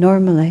live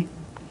normally,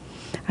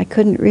 I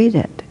couldn't read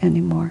it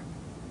anymore.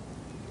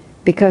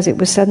 Because it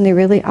was suddenly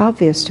really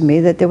obvious to me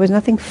that there was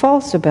nothing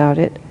false about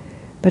it,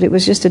 but it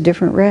was just a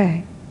different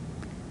ray.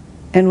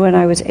 And when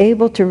I was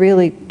able to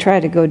really try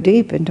to go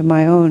deep into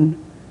my own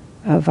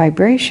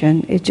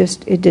vibration, it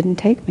didn't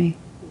take me.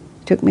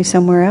 It took me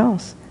somewhere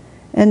else.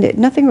 And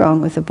nothing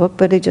wrong with the book,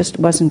 but it just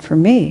wasn't for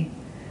me.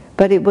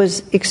 But it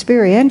was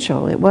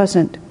experiential. It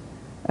wasn't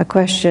a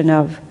question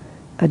of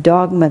a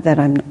dogma that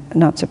I'm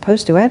not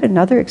supposed to. I had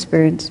another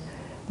experience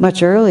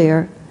much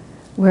earlier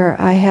where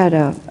I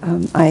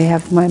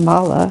have my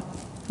mala,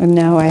 and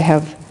now I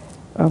have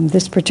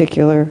this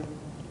particular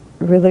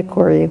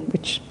reliquary,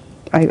 which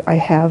I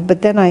have,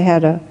 but then I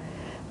had a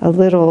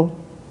little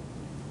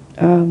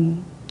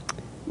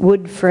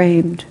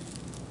wood-framed,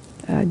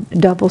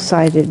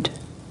 double-sided,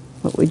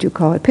 what would you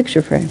call it,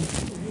 picture frame,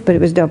 but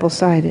it was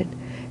double-sided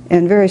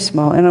and very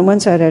small. And on one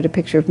side I had a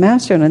picture of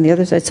Master, and on the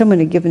other side someone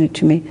had given it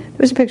to me. There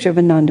was a picture of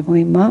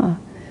Anandamayi Ma,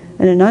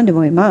 and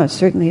Anandamayi Ma is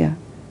certainly a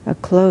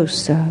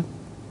close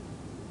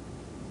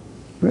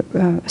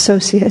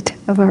associate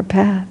of our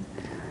path.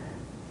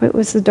 But it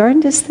was the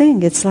darndest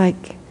thing. It's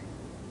like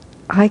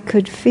I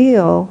could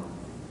feel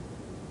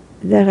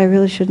that I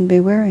really shouldn't be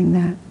wearing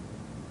that.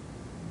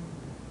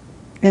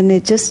 And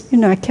it just,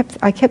 I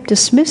kept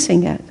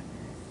dismissing it.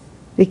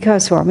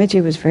 Because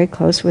Swamiji was very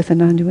close with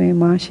Anandamayi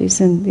Ma.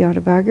 She's in the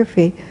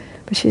autobiography,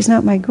 but she's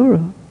not my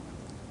guru.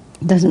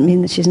 Doesn't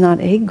mean that she's not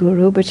a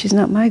guru, but she's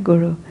not my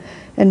guru.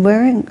 And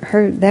wearing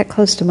her that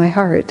close to my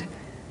heart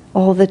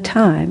all the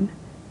time,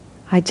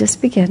 I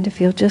just began to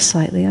feel just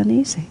slightly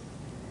uneasy.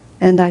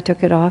 And I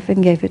took it off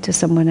and gave it to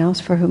someone else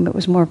for whom it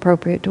was more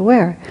appropriate to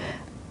wear.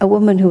 A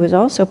woman who was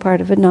also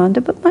part of Ananda,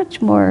 but much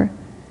more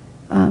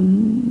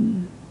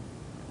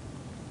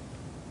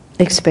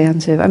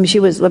expansive. I mean, she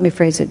was, let me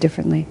phrase it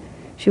differently.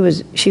 She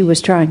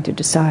was trying to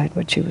decide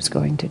what she was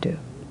going to do.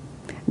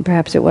 And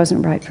perhaps it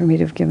wasn't right for me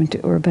to have given to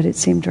her, but it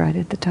seemed right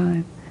at the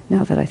time.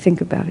 Now that I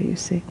think about it, you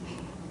see.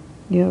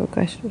 You have a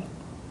question?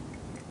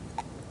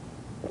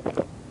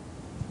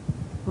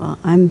 Well,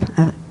 I'm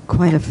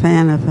quite a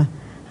fan of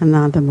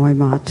Anandamayi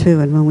Ma too,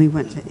 and when we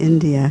went to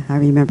India, I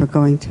remember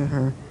going to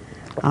her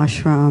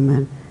ashram,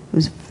 and it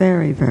was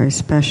very, very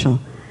special.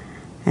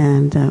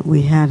 And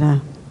we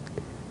had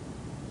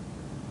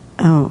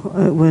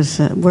it was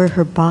where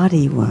her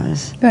body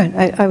was.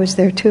 Right, I was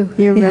there too.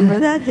 You remember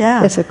that?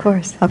 Yeah. Yes, of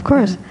course. Of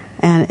course. Yeah.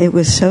 And it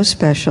was so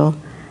special,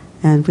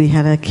 and we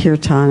had a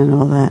kirtan and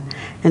all that.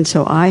 And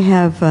so I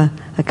have a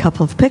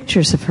couple of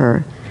pictures of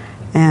her,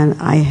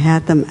 and I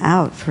had them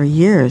out for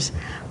years.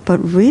 But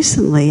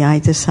recently I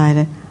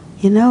decided,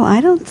 I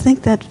don't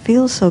think that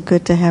feels so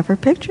good to have her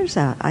pictures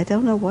out. I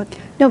don't know what.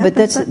 No, but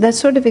that's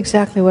sort of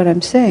exactly what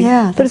I'm saying.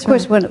 Yeah, but of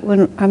course, right.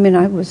 when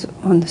I was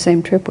on the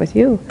same trip with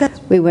you.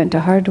 We went to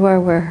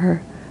Hardwar, where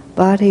her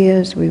body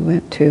is. We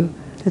went to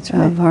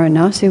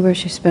Varanasi, where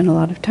she spent a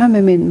lot of time.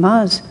 I mean,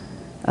 Ma's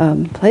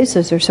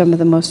places are some of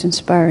the most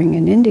inspiring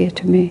in India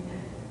to me.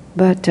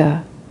 But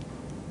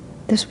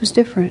this was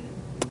different.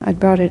 I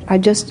brought it.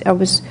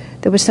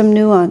 There was some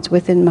nuance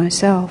within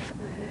myself.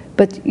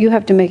 But you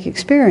have to make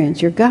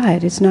experience your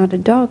guide. It's not a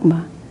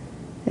dogma.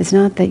 It's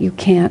not that you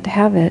can't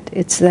have it.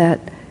 It's that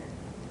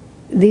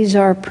these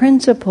are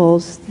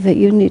principles that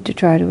you need to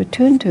try to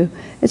attune to.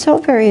 It's all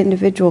very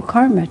individual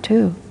karma,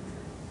 too.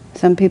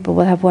 Some people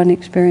will have one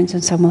experience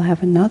and some will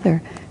have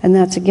another. And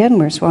that's again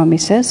where Swami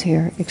says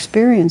here,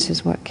 experience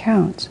is what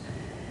counts.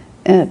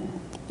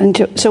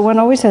 So one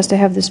always has to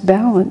have this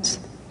balance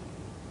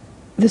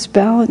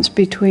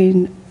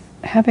between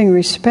having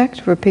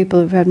respect for people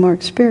who've had more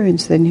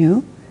experience than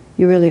you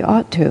really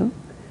ought to,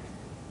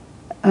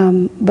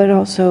 but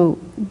also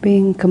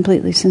being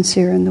completely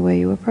sincere in the way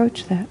you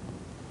approach that.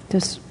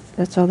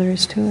 That's all there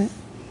is to it.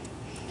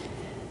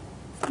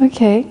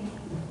 Okay,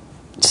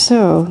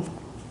 so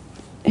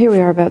here we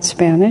are about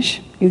Spanish.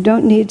 You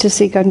don't need to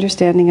seek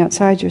understanding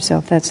outside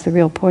yourself. That's the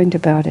real point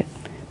about it.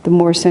 The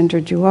more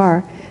centered you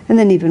are, and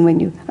then even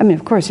when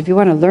of course, if you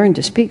want to learn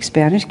to speak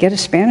Spanish, get a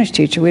Spanish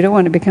teacher. We don't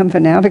want to become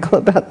fanatical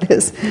about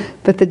this,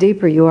 but the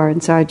deeper you are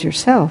inside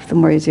yourself, the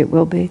more easy it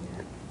will be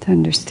to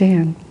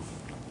understand.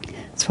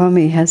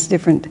 Swami has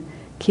different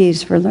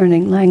keys for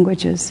learning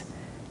languages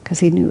because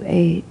he knew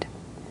 8.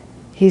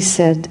 He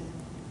said,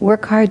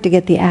 work hard to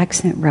get the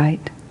accent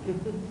right.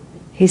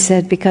 He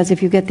said, because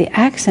if you get the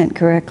accent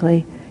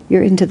correctly,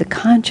 you're into the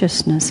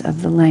consciousness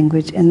of the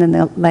language, and then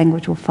the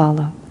language will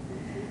follow.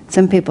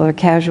 Some people are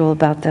casual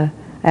about the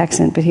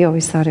accent, but he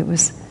always thought it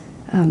was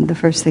the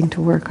first thing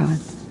to work on.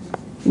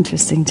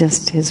 Interesting,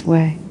 just his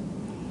way.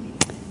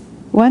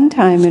 One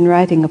time in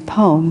writing a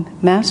poem,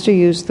 Master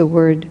used the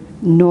word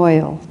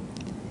noil.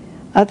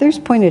 Others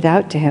pointed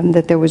out to him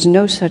that there was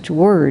no such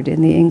word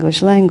in the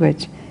English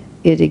language.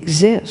 It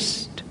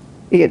exists,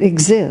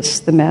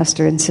 the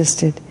Master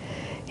insisted.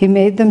 He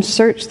made them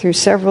search through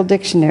several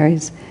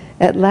dictionaries.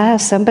 At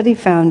last, somebody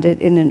found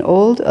it in an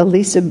old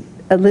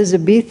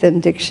Elizabethan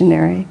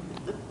dictionary.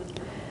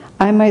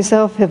 I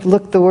myself have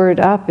looked the word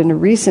up in a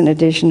recent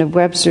edition of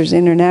Webster's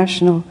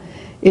International.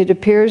 It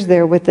appears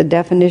there with the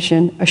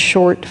definition, a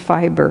short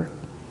fiber.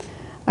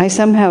 I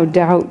somehow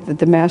doubt that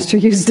the Master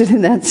used it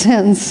in that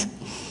sense.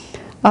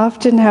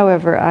 Often,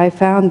 however, I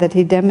found that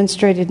he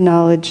demonstrated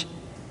knowledge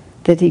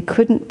that he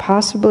couldn't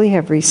possibly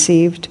have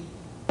received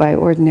by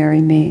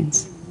ordinary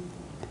means.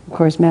 Of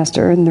course,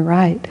 Master earned the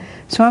right.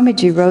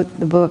 Swamiji wrote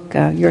the book,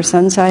 Your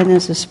Sun Sign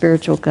is a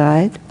Spiritual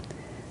Guide,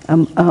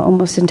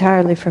 almost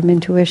entirely from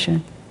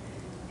intuition.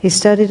 He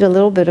studied a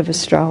little bit of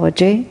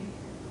astrology,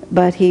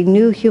 but he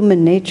knew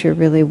human nature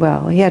really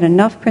well. He had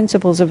enough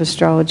principles of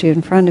astrology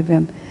in front of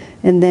him,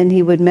 and then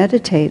he would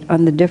meditate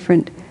on the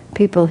different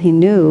people he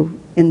knew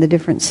in the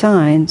different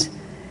signs,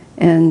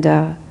 and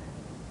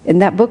in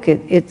that book,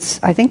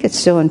 I think it's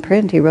still in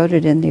print. He wrote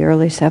it in the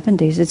early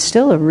 70s. It's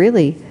still a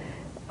really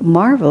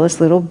marvelous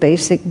little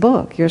basic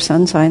book. Your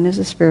sun sign is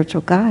a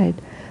spiritual guide.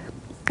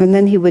 And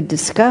then he would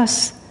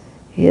discuss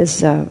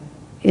his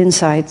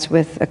insights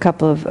with a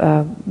couple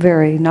of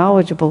very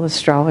knowledgeable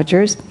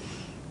astrologers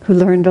who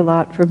learned a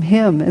lot from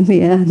him in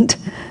the end.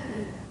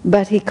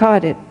 But he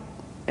caught it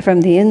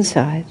from the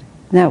inside.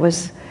 And that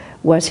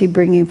was he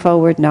bringing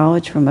forward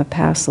knowledge from a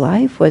past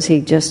life? Was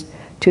he just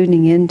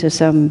tuning into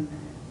some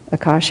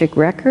Akashic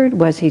record?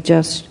 Was he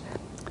just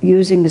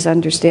using his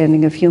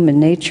understanding of human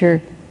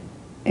nature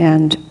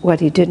and what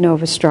he did know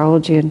of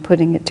astrology and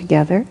putting it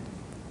together?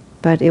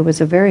 But it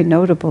was a very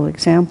notable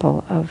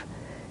example of,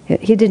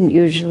 he didn't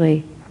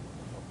usually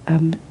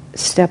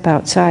step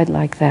outside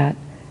like that,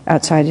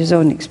 outside his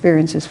own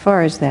experience as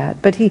far as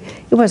that. But it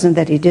wasn't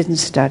that he didn't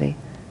study,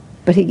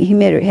 but he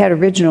had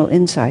original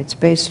insights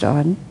based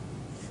on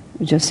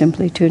just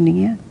simply tuning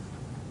in.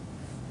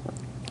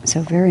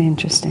 So very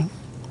interesting.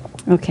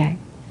 Okay,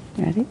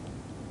 ready?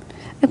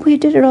 And we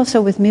did it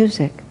also with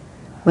music.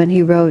 When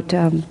he wrote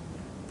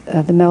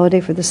the melody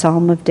for the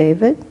Psalm of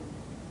David,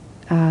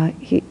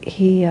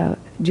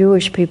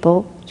 Jewish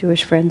people,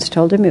 Jewish friends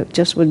told him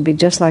it would be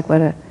just like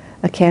what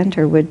a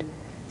cantor would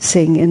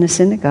sing in a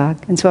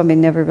synagogue. And Swami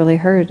never really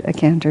heard a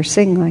cantor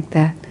sing like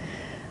that.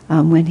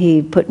 When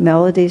he put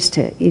melodies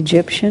to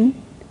Egyptian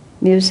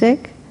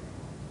music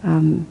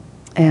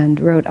and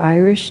wrote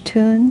Irish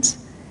tunes,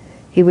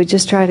 he would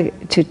just try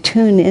to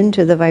tune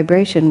into the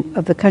vibration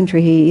of the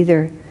country he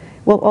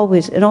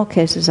always, in all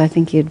cases, I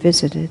think he had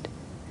visited.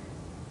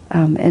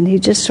 And he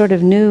just sort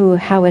of knew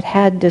how it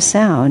had to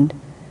sound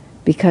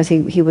because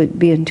he would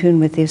be in tune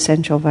with the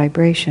essential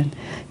vibration.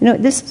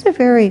 This is a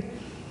very,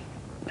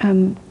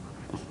 let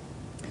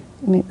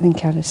me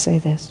kind of say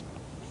this.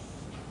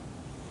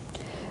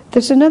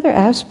 There's another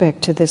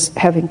aspect to this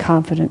having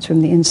confidence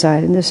from the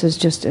inside, and this is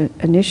just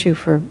an issue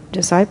for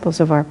disciples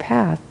of our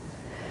path,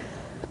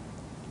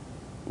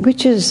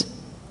 which is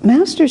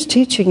Master's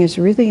teaching is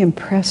really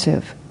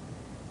impressive,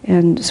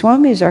 and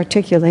Swami's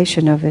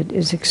articulation of it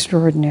is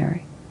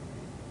extraordinary.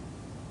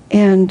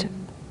 And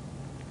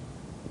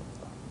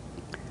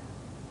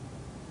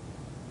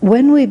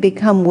when we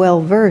become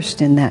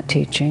well-versed in that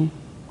teaching,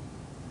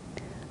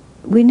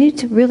 we need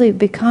to really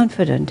be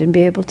confident and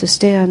be able to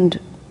stand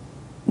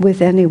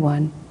with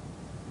anyone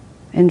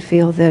and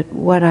feel that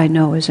what I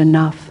know is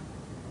enough.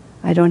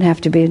 I don't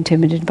have to be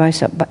intimidated by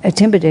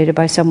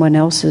someone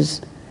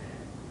else's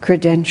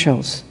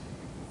credentials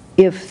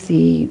if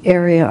the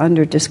area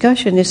under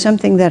discussion is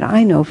something that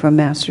I know from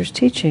Master's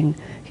teaching,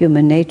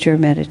 human nature,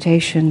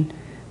 meditation,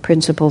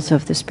 principles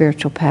of the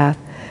spiritual path.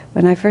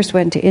 When I first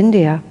went to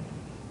India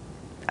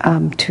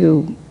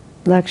to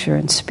lecture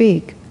and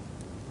speak,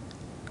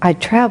 I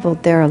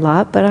traveled there a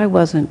lot, but I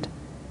wasn't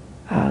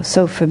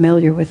so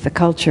familiar with the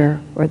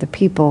culture or the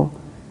people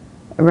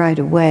right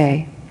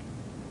away.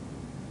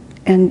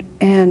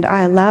 And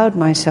I allowed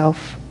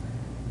myself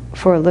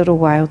for a little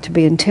while to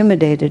be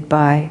intimidated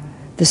by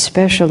the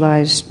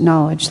specialized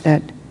knowledge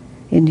that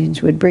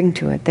Indians would bring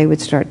to it. They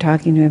would start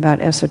talking to me about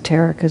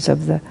esotericas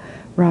of the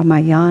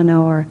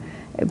Ramayana, or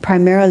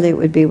primarily it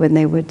would be when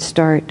they would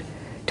start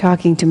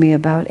talking to me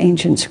about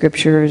ancient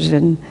scriptures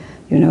and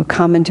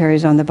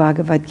commentaries on the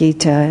Bhagavad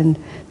Gita and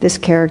this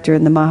character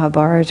in the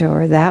Mahabharata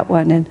or that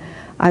one, and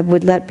I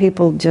would let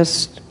people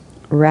just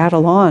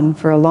rattle on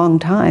for a long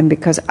time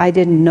because I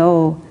didn't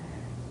know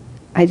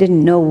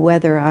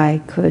whether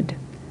I could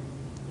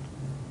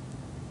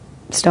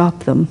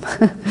stop them,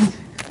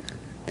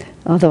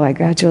 although I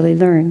gradually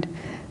learned.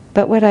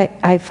 But what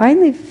I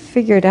finally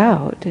figured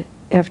out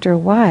after a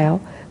while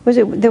was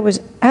there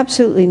was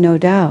absolutely no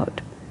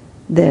doubt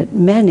that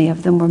many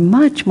of them were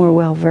much more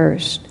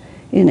well-versed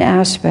in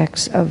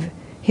aspects of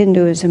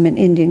Hinduism and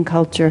Indian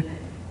culture.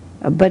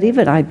 But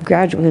even I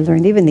gradually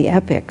learned, even the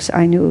epics,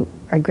 I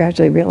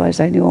gradually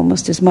realized I knew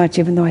almost as much,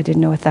 even though I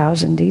didn't know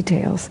 1,000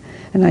 details.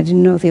 And I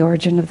didn't know the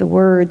origin of the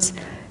words.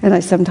 And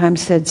I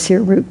sometimes said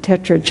Sir-Root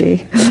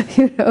Tetrarchy,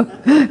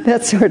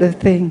 that sort of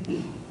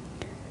thing.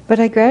 But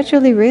I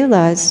gradually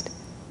realized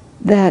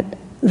that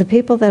the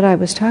people that I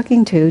was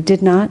talking to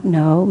did not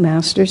know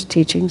Master's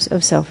teachings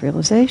of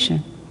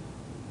self-realization.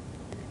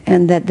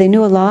 And that they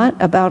knew a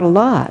lot about a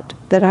lot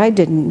that I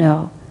didn't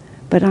know.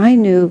 But I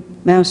knew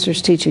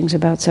Master's teachings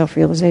about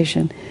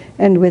self-realization.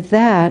 And with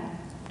that,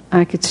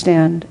 I could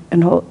stand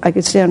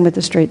with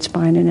a straight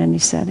spine in any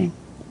setting.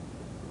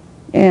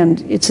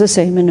 And it's the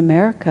same in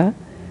America.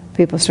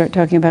 People start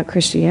talking about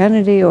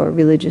Christianity or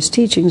religious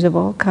teachings of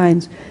all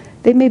kinds.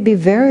 They may be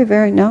very,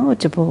 very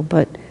knowledgeable,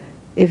 but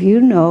if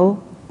you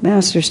know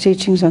Master's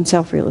teachings on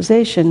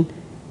self-realization,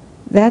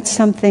 that's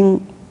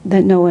something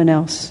that no one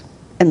else,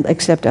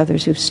 except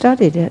others who've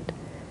studied it.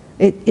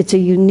 It's a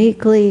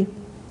uniquely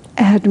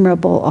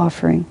admirable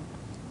offering,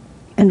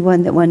 and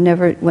one that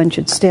one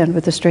should stand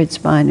with a straight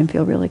spine and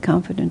feel really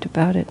confident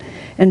about it.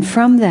 And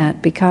from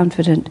that, be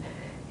confident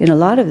in a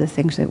lot of the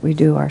things that we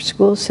do, our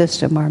school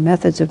system, our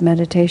methods of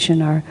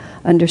meditation, our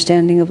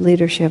understanding of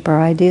leadership,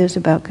 our ideas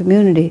about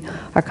community,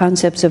 our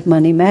concepts of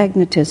money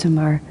magnetism,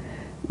 our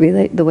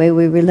the way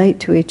we relate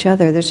to each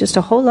other. There's just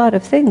a whole lot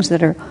of things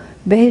that are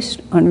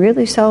based on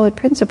really solid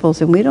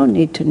principles, and we don't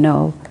need to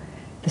know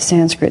the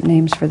Sanskrit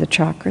names for the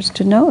chakras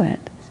to know it.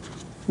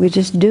 We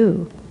just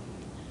do.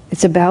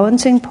 It's a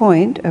balancing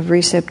point of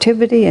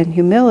receptivity and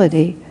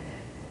humility,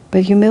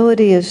 but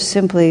humility is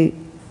simply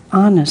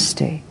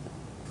honesty,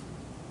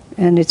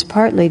 and it's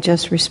partly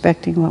just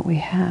respecting what we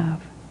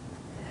have.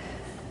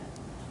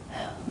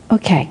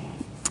 Okay,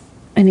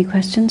 any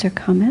questions or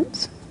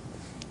comments?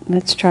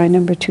 Let's try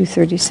number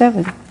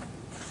 237.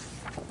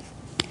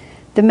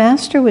 The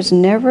Master was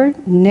never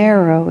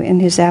narrow in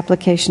his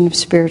application of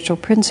spiritual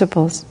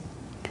principles.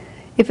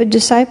 If a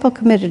disciple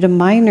committed a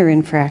minor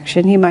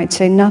infraction, he might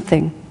say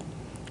nothing,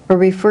 or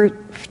refer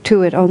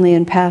to it only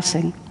in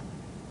passing.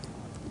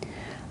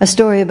 A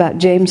story about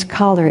James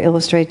Collar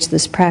illustrates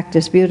this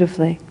practice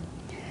beautifully.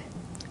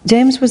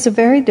 James was a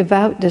very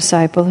devout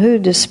disciple who,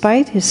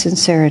 despite his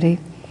sincerity,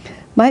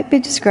 might be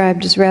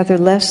described as rather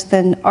less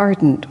than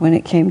ardent when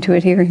it came to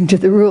adhering to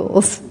the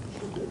rules.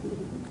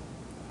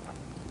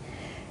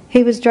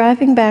 He was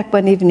driving back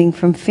one evening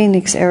from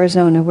Phoenix,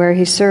 Arizona, where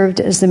he served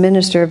as the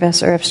minister of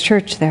SRF's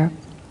church there.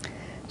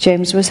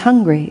 James was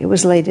hungry. It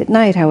was late at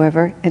night,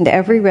 however, and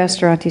every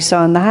restaurant he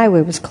saw on the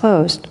highway was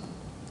closed.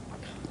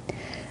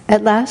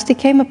 At last he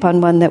came upon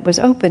one that was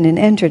open and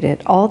entered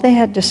it. All they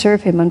had to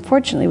serve him,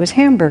 unfortunately, was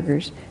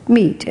hamburgers,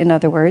 meat, in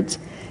other words,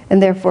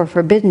 and therefore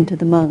forbidden to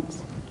the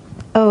monks.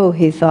 Oh,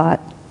 he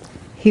thought,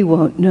 he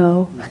won't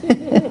know.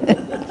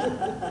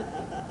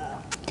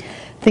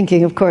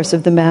 Thinking, of course,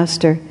 of the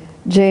Master,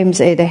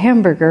 James ate a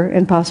hamburger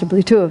and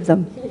possibly two of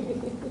them.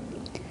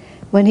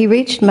 When he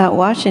reached Mount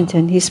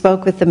Washington, he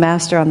spoke with the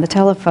Master on the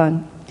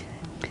telephone.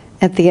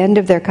 At the end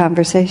of their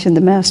conversation,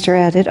 the Master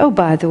added, "Oh,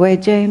 by the way,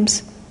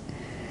 James,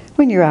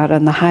 when you're out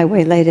on the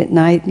highway late at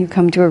night and you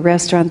come to a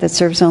restaurant that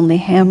serves only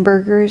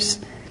hamburgers,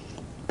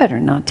 better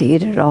not to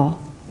eat at all."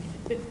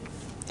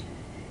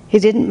 He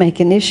didn't make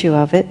an issue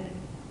of it,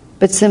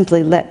 but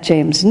simply let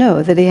James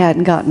know that he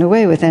hadn't gotten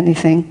away with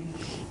anything.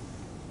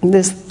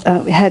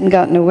 Hadn't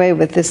gotten away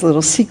with this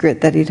little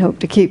secret that he'd hoped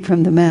to keep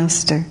from the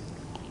Master.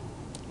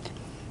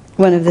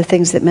 One of the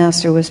things that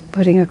Master was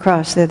putting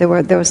across there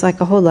was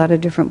like a whole lot of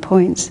different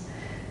points.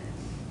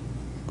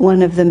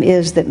 One of them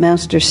is that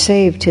Master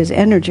saved his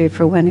energy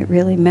for when it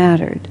really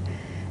mattered.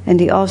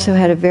 And he also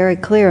had a very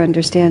clear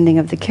understanding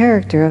of the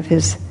character of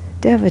his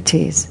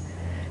devotees.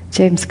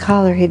 James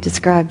Collar he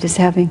described as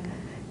having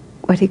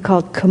what he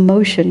called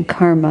commotion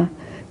karma,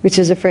 which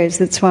is a phrase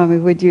that Swami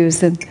would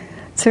use. And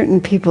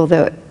certain people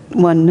that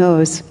one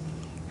knows,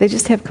 they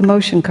just have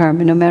commotion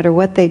karma. No matter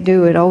what they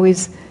do, it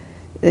always,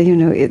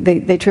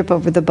 they trip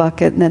over the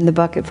bucket, and then the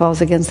bucket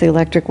falls against the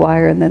electric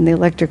wire, and then the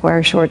electric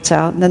wire shorts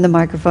out, and then the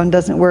microphone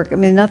doesn't work. I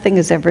mean, nothing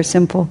is ever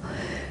simple.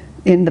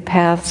 In the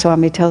path,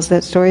 Swami tells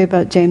that story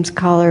about James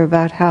Collar,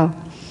 about how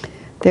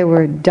there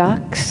were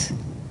ducks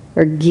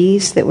or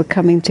geese that were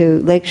coming to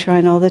Lake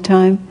Shrine all the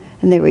time,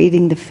 and they were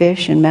eating the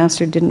fish, and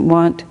Master didn't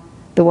want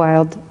the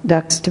wild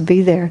ducks to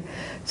be there.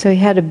 So he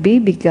had a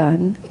BB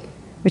gun,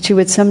 which he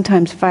would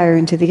sometimes fire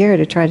into the air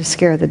to try to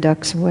scare the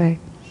ducks away.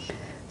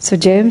 So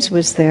James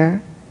was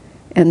there,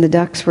 and the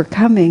ducks were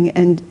coming,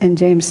 and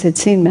James had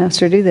seen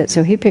Master do that,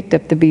 so he picked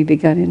up the BB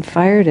gun and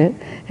fired it,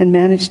 and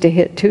managed to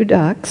hit 2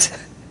 ducks.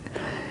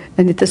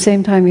 And at the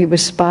same time he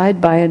was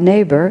spied by a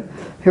neighbor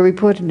who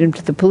reported him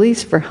to the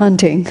police for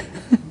hunting.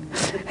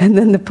 And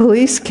then the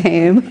police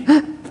came,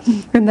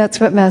 and that's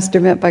what Master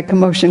meant by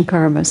commotion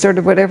karma. Sort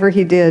of whatever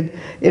he did,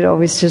 it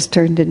always just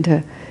turned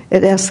into,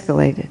 it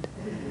escalated.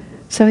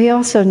 So he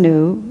also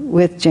knew,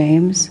 with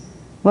James,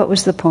 what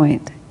was the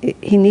point.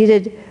 He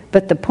needed,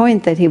 but the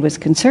point that he was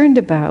concerned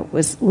about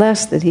was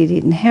less that he'd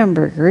eaten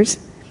hamburgers,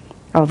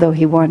 although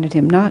he wanted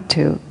him not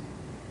to,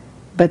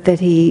 but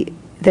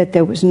that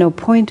there was no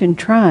point in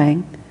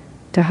trying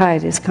to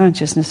hide his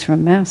consciousness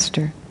from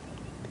Master.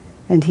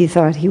 And he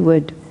thought he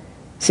would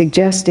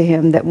suggest to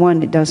him that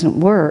 1, it doesn't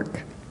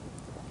work,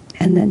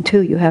 and then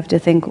 2, you have to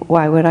think,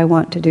 why would I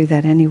want to do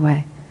that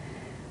anyway?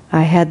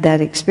 I had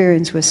that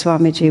experience with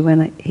Swamiji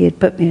when he had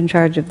put me in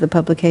charge of the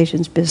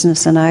publications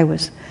business, and I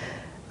was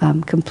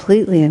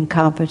completely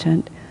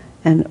incompetent.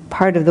 And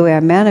part of the way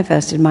I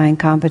manifested my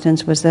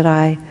incompetence was that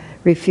I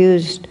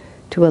refused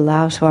to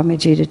allow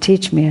Swamiji to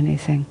teach me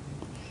anything.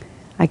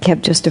 I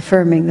kept just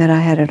affirming that I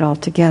had it all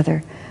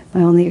together.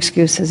 My only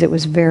excuse is it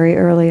was very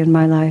early in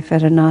my life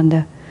at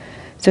Ananda.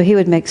 So he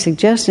would make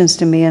suggestions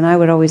to me, and I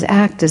would always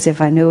act as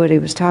if I knew what he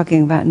was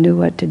talking about and knew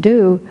what to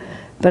do,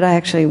 but I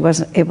actually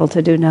wasn't able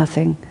to do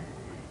nothing.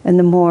 And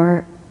the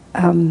more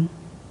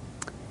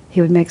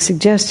he would make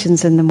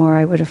suggestions, and the more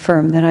I would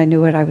affirm that I knew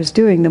what I was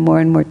doing, the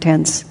more and more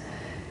tense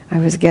I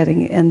was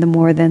getting, and the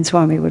more then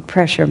Swami would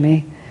pressure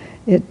me.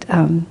 It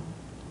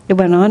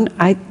went on,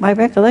 my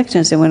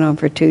recollection is it went on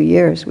for 2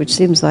 years, which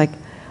seems like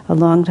a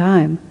long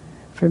time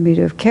for me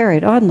to have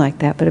carried on like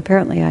that, but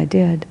apparently I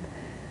did.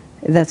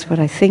 That's what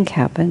I think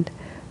happened.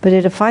 But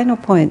at a final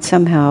point,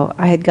 somehow,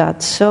 I had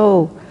got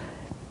so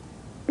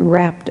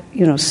wrapped,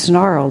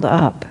 snarled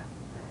up,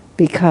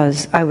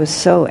 because I was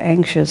so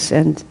anxious,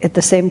 and at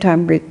the same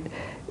time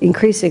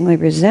increasingly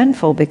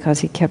resentful because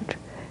he kept,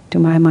 to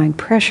my mind,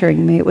 pressuring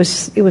me. It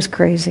was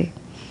crazy.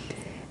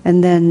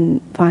 And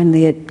then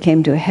finally it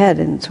came to a head,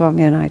 and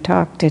Swami and I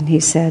talked, and he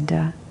said,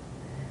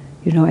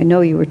 I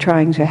know you were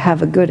trying to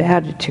have a good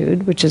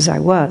attitude, which is I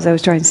was. I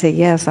was trying to say,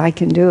 yes, I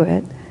can do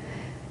it.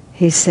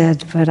 He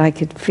said, but I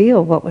could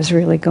feel what was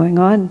really going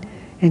on.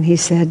 And he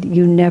said,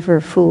 you never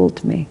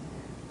fooled me.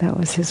 That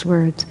was his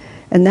words.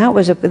 And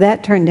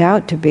that turned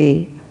out to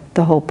be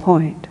the whole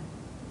point.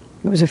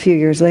 It was a few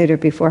years later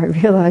before I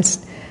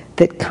realized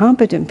that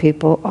competent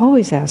people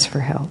always ask for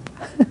help.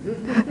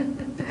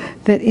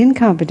 That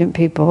incompetent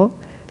people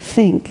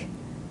think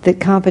that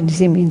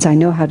competency means I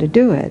know how to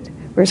do it,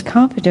 whereas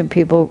competent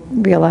people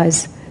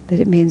realize that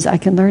it means I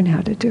can learn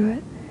how to do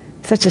it.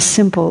 Such a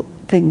simple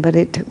thing, but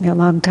it took me a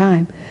long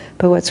time.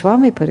 But what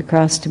Swami put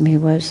across to me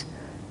was,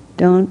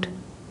 don't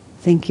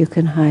think you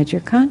can hide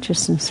your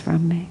consciousness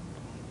from me.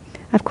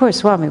 Of course,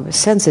 Swami was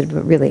sensitive,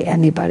 but really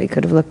anybody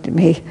could have looked at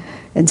me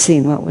and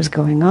seen what was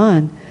going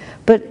on.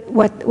 But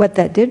what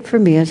that did for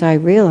me is I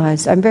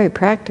realized, I'm very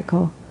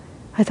practical,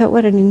 I thought,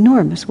 what an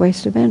enormous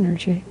waste of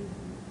energy.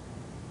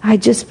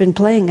 I'd just been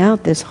playing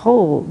out this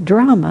whole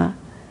drama,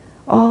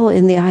 all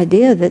in the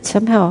idea that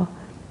somehow,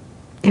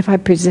 if I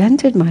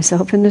presented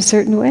myself in a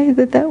certain way,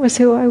 that was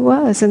who I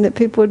was, and that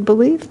people would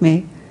believe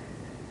me.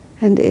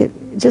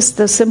 And just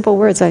the simple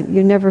words,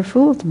 you never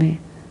fooled me.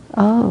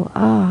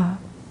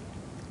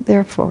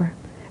 Therefore.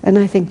 And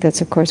I think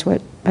that's, of course,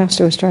 what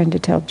Master was trying to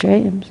tell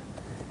James.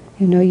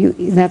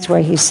 That's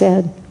why he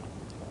said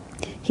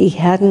he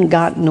hadn't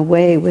gotten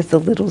away with the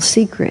little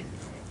secret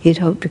he'd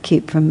hoped to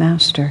keep from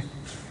Master.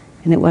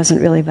 And it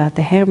wasn't really about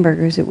the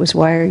hamburgers, it was,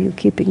 why are you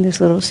keeping this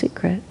little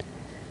secret?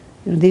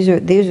 These are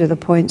the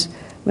points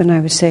when I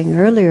was saying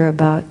earlier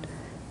about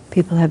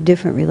people have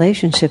different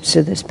relationships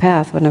to this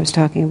path, when I was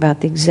talking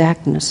about the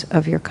exactness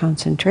of your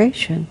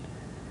concentration.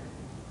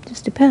 It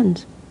just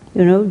depends.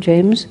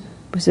 James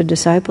was a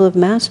disciple of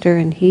Master,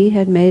 and he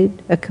had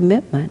made a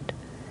commitment.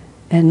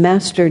 And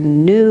Master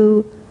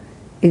knew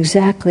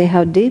exactly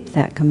how deep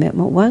that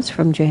commitment was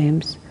from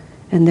James,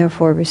 and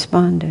therefore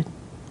responded.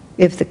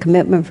 If the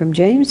commitment from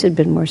James had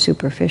been more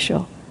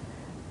superficial,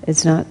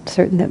 it's not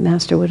certain that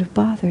Master would have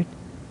bothered.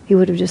 He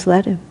would have just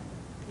let him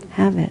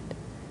have it.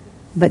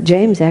 But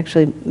James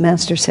actually,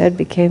 Master said,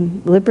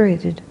 became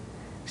liberated.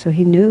 So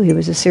he knew he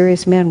was a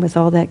serious man with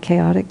all that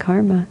chaotic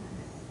karma.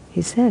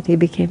 He said he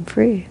became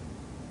free.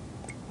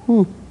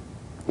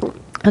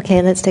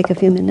 Okay, let's take a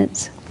few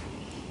minutes.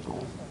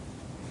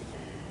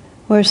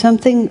 Where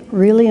something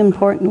really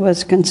important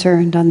was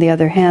concerned, on the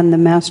other hand, the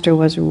Master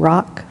was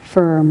rock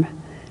firm,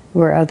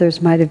 where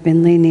others might have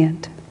been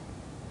lenient.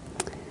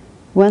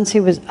 Once he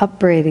was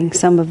upbraiding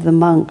some of the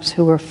monks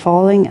who were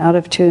falling out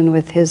of tune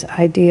with his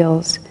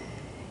ideals.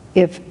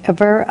 If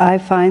ever I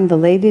find the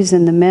ladies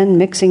and the men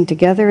mixing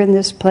together in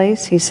this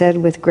place, he said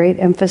with great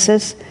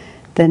emphasis,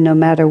 then no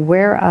matter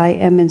where I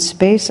am in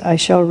space, I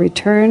shall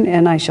return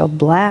and I shall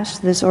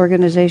blast this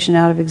organization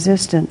out of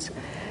existence.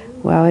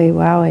 Wowie,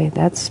 wowie,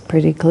 that's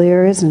pretty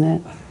clear, isn't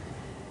it?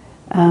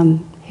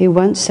 He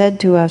once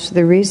said to us,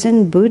 the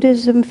reason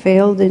Buddhism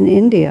failed in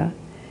India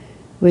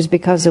was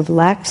because of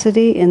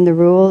laxity in the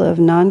rule of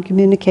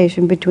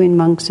non-communication between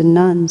monks and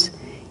nuns.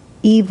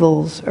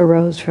 Evils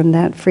arose from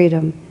that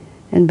freedom,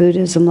 and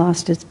Buddhism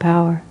lost its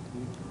power.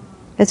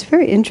 It's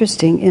very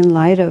interesting in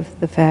light of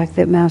the fact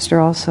that Master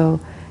also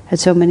had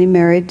so many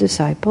married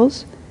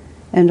disciples,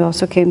 and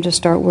also came to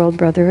start World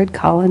Brotherhood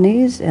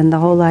colonies, and the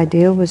whole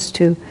idea was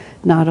to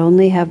not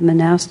only have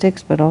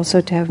monastics, but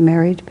also to have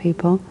married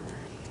people.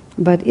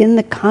 But in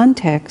the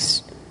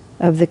context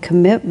of the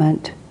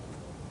commitment,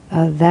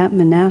 that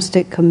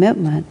monastic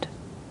commitment,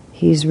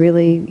 he's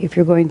really, if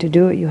you're going to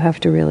do it, you have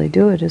to really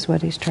do it, is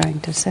what he's trying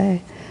to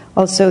say.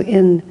 Also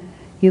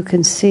you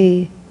can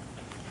see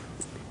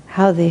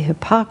how the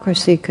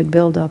hypocrisy could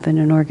build up in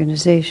an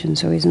organization.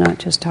 So he's not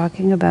just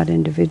talking about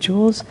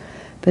individuals,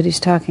 but he's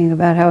talking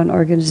about how an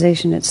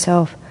organization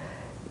itself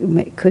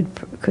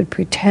could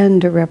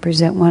pretend to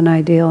represent one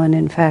ideal and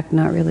in fact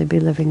not really be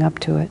living up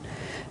to it.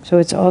 So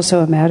it's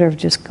also a matter of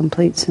just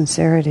complete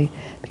sincerity,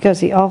 because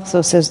he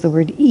also says the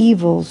word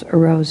evils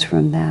arose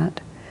from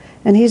that.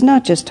 And he's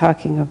not just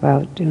talking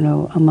about,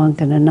 a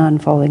monk and a nun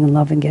falling in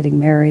love and getting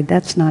married.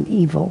 That's not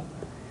evil.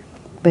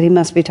 But he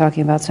must be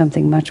talking about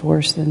something much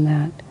worse than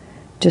that.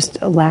 Just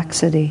a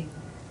laxity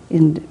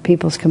in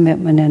people's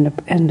commitment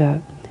and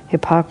a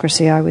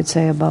hypocrisy, I would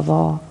say, above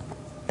all.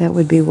 That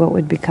would be what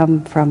would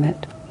become from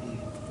it.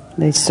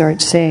 They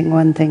start saying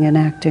one thing and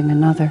acting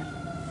another.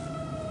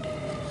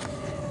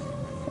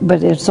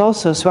 But it's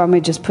also,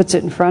 Swami just puts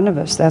it in front of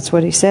us. That's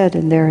what he said,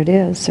 and there it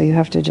is. So you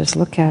have to just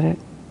look at it.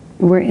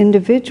 Where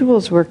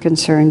individuals were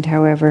concerned,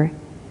 however,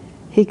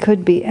 he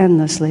could be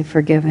endlessly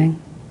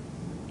forgiving.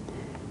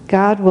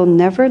 God will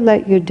never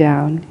let you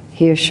down,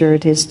 he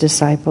assured his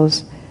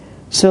disciples,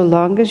 so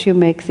long as you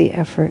make the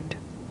effort.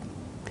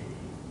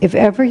 If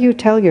ever you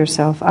tell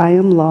yourself, I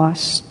am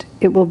lost,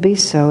 it will be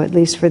so, at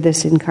least for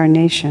this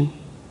incarnation.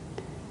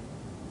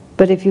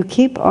 But if you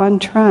keep on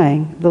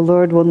trying, the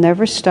Lord will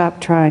never stop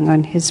trying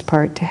on his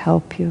part to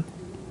help you.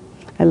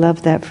 I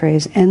love that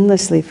phrase,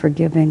 endlessly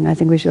forgiving. I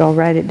think we should all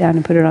write it down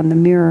and put it on the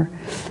mirror.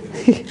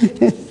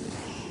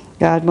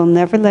 God will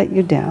never let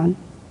you down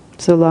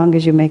so long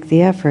as you make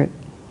the effort.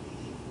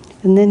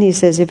 And then he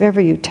says, if ever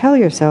you tell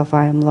yourself,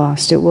 I am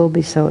lost, it will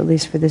be so, at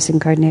least for this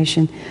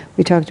incarnation.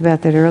 We talked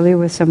about that earlier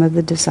with some of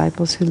the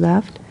disciples who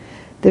left.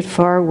 That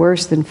far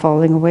worse than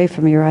falling away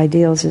from your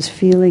ideals is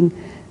feeling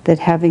that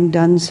having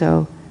done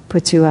so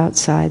puts you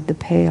outside the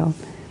pale.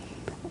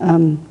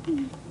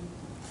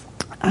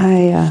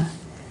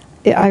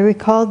 I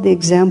recalled the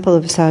example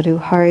of Sadhu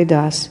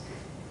Haridas,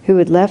 who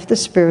had left the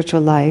spiritual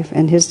life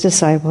and his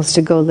disciples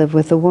to go live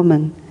with a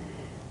woman.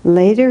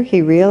 Later,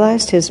 he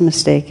realized his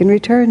mistake and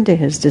returned to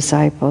his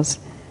disciples.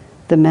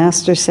 The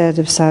master said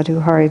of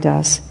Sadhu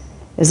Haridas,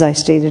 as I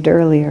stated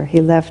earlier,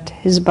 he left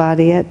his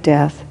body at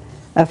death,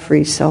 a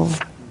free soul.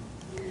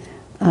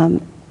 I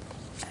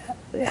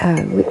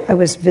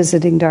was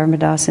visiting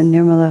Dharmadas and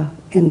Nirmala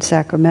in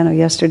Sacramento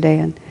yesterday,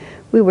 and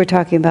we were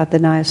talking about the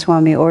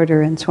Nayaswami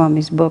order and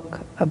Swami's book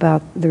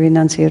about the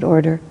renunciate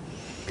order.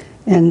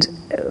 And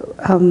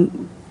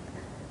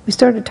we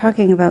started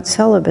talking about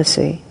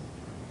celibacy.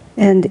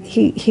 And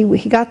he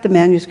got the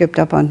manuscript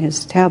up on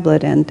his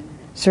tablet and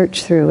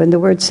searched through. And the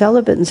word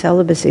celibate and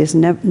celibacy is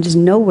just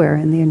nowhere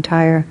in the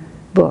entire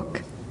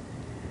book.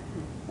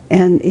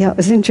 And yeah, it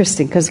was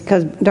interesting because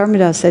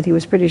Dharmadas said he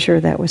was pretty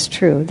sure that was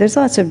true. There's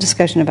lots of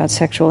discussion about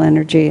sexual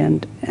energy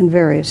and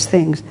various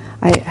things.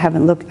 I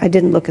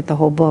didn't look at the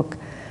whole book.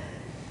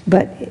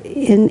 But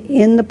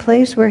in the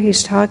place where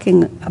he's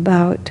talking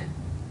about,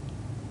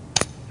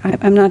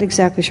 I'm not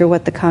exactly sure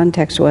what the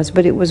context was,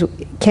 but it was,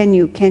 can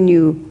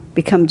you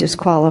become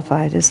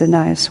disqualified as a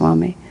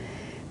Nayaswami?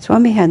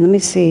 Swami had, let me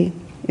see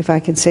if I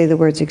can say the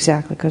words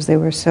exactly, because they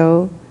were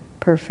so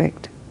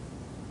perfect.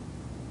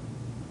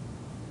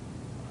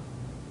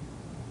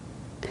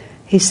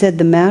 He said,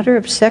 the matter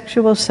of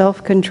sexual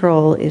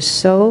self-control is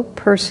so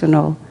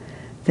personal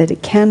that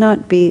it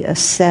cannot be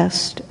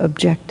assessed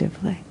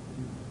objectively.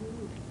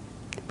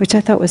 Which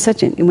I thought was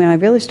when I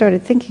really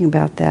started thinking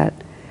about that,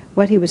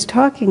 what he was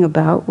talking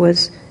about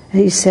was,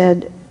 he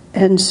said,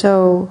 and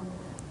so,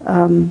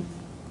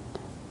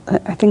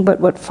 I think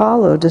what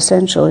followed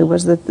essentially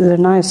was that the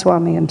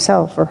Nayaswami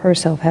himself or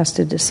herself has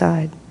to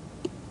decide,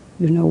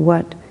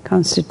 what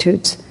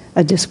constitutes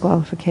a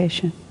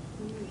disqualification.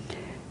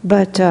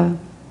 But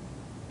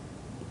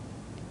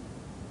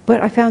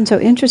what I found so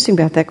interesting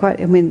about that,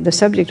 the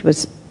subject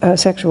was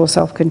sexual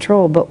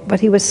self-control, but what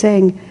he was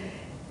saying,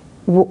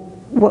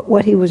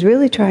 what he was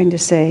really trying to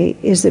say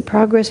is that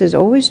progress is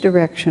always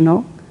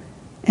directional,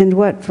 and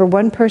what for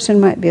one person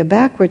might be a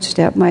backward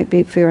step might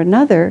be for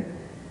another,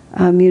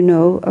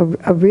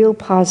 a real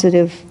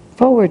positive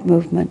forward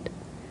movement.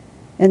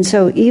 And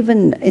so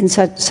even in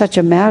such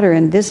a matter,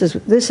 and this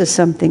is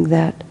something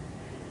that,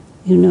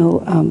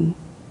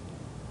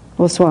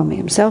 Swami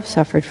himself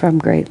suffered from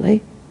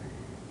greatly,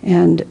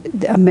 and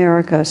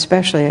America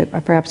especially,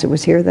 perhaps it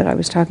was here that I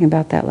was talking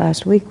about that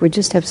last week, we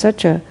just have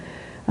such a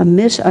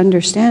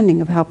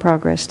misunderstanding of how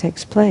progress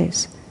takes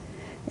place.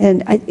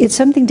 And it's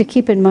something to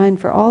keep in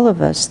mind for all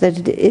of us,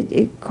 that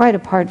it quite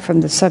apart from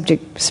the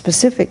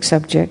specific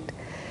subject,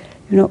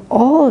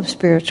 all of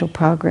spiritual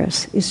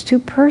progress is too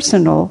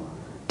personal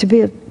to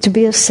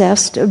be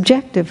assessed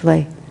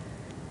objectively.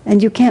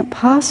 And you can't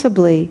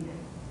possibly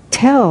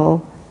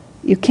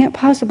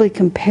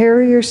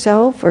compare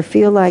yourself or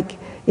feel like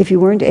if you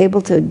weren't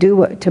able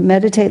to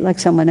meditate like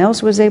someone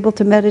else was able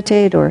to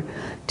meditate, or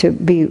to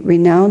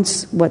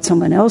renounce what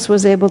someone else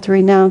was able to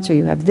renounce, or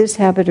you have this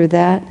habit or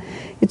that.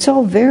 It's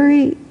all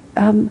very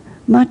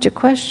much a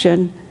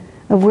question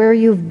of where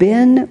you've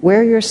been,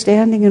 where you're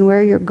standing, and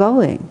where you're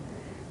going,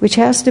 which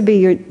has to be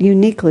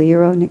uniquely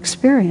your own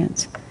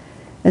experience.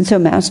 And so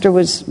Master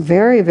was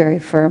very, very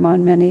firm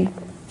on many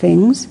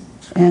things,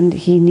 and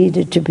he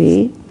needed to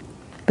be,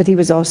 but he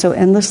was also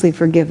endlessly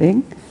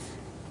forgiving,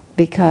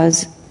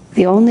 because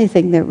the only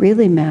thing that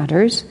really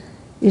matters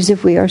is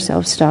if we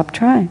ourselves stop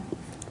trying.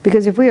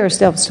 Because if we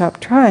ourselves stop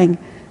trying,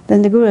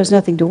 then the Guru has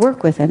nothing to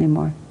work with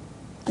anymore.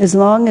 As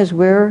long as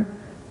we're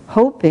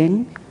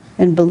hoping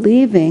and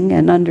believing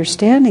and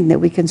understanding that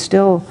we can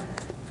still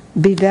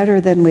be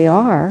better than we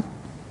are,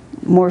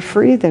 more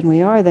free than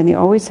we are, then he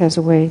always has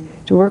a way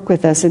to work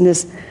with us. In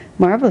this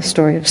marvelous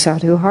story of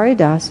Sadhu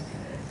Haridas,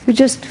 who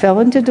just fell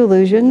into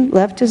delusion,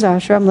 left his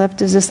ashram, left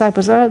his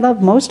disciples. What I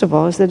love most of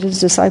all is that his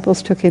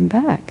disciples took him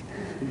back.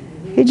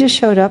 He just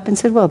showed up and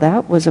said, well,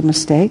 that was a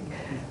mistake.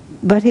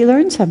 But he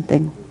learned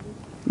something,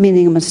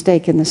 meaning a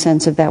mistake in the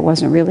sense of that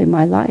wasn't really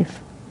my life.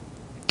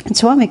 And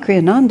Swami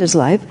Kriyananda's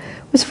life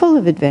was full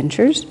of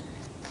adventures,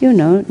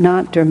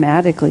 not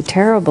dramatically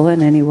terrible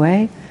in any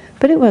way,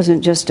 but it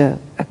wasn't just a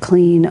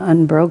clean,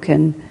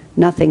 unbroken,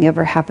 nothing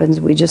ever happens,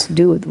 we just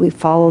do it, we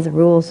follow the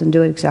rules and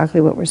do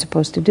exactly what we're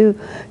supposed to do.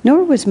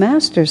 Nor was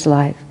Master's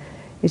life.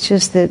 It's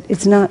just that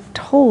it's not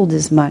told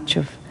as much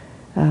of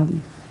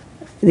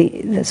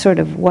the sort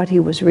of what he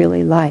was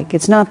really like.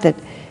 It's not that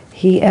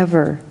he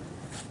ever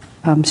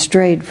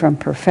strayed from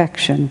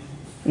perfection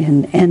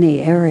in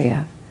any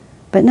area,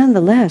 But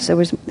nonetheless, there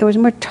was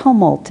more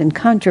tumult and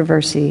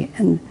controversy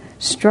and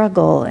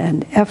struggle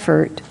and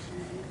effort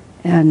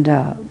and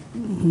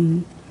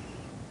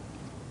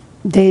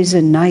days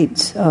and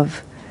nights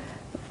of,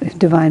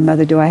 Divine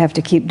Mother, do I have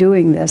to keep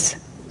doing this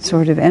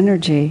sort of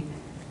energy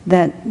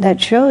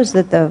that shows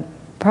that the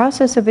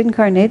process of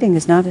incarnating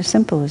is not as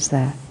simple as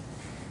that.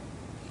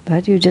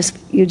 But you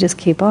just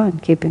keep on,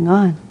 keeping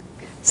on.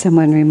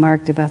 Someone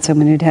remarked about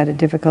someone who'd had a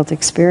difficult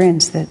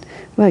experience that,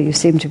 well, you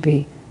seem to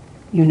be,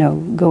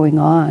 going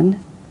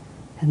on.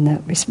 And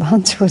the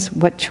response was,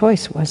 what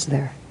choice was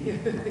there?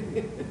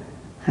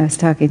 I was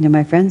talking to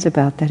my friends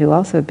about that, who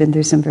also have been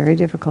through some very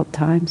difficult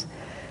times.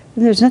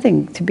 And there's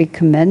nothing to be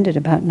commended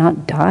about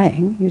not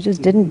dying. You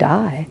just didn't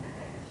die.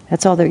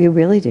 That's all that you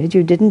really did.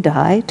 You didn't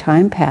die.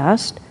 Time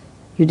passed.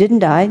 You didn't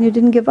die and you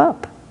didn't give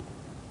up.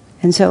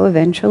 And so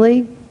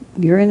eventually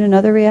you're in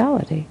another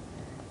reality.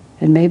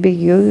 And maybe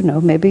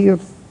maybe you're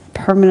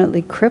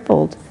permanently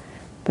crippled,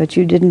 but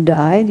you didn't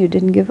die and you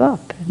didn't give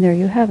up. And there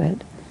you have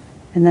it.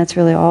 And that's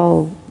really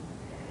all.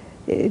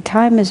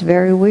 Time is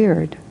very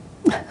weird.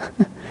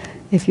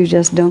 If you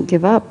just don't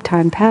give up,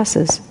 time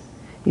passes,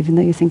 even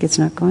though you think it's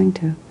not going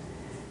to.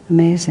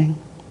 Amazing.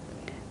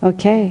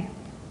 Okay.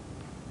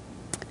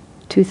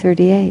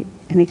 238.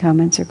 Any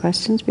comments or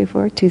questions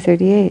before?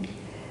 238.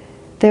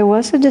 There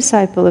was a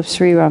disciple of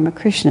Sri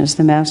Ramakrishna's,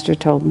 the Master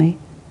told me,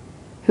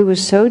 who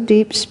was so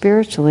deep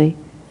spiritually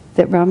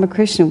that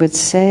Ramakrishna would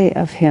say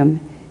of him,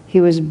 he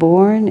was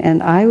born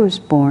and I was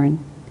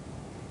born,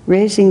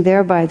 raising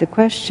thereby the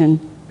question,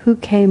 who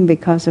came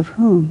because of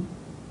whom?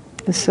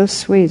 It's so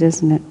sweet,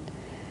 isn't it?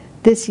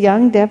 This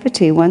young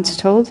devotee once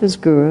told his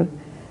guru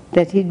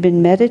that he'd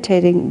been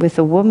meditating with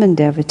a woman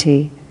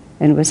devotee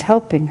and was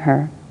helping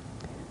her.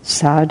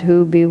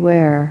 Sadhu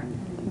beware,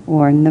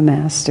 warned the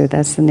Master.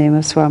 That's the name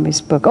of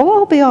Swami's book. Oh,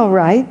 I'll be all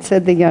right,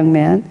 said the young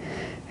man,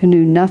 who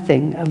knew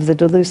nothing of the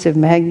delusive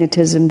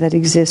magnetism that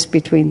exists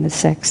between the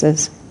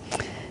sexes.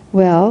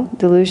 Well,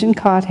 delusion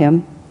caught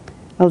him.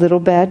 A little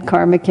bad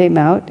karma came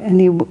out, and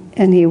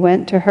he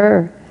went to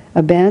her,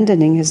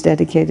 abandoning his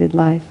dedicated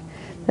life.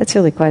 That's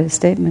really quite a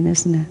statement,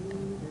 isn't it?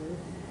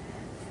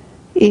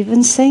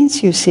 Even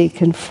saints, you see,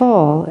 can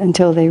fall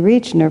until they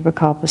reach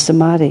Nirvikalpa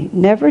Samadhi.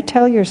 Never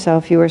tell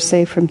yourself you are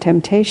safe from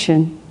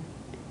temptation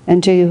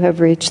until you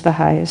have reached the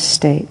highest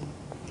state.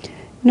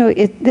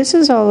 This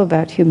is all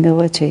about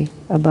humility,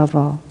 above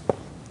all.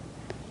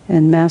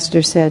 And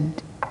Master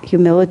said,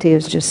 humility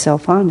is just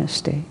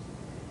self-honesty.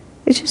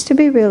 It's just to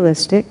be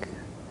realistic.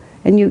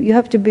 And you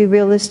have to be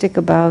realistic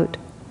about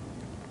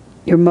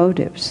your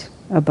motives,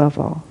 above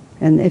all.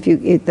 And if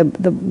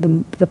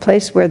the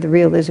place where the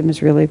realism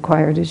is really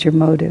acquired is your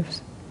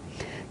motives.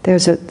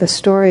 There's the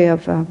story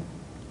of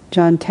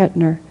John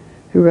Tetner,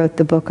 who wrote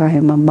the book I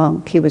Am a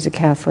Monk. He was a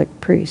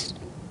Catholic priest.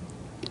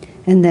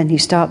 And then he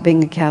stopped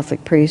being a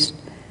Catholic priest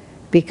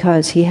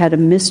because he had a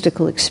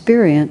mystical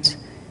experience.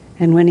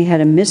 And when he had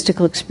a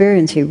mystical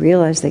experience, he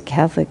realized that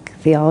Catholic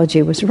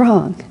theology was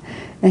wrong.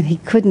 And he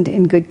couldn't,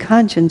 in good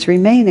conscience,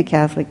 remain a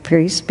Catholic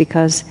priest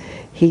because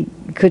he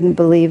couldn't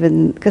believe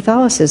in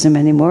Catholicism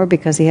anymore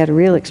because he had a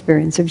real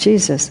experience of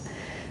Jesus.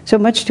 So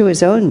much to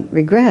his own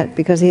regret,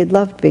 because he had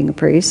loved being a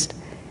priest,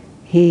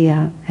 he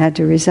had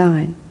to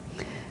resign.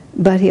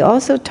 But he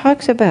also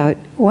talks about,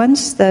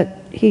 once that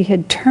he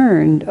had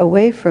turned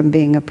away from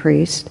being a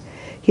priest,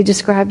 he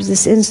describes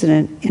this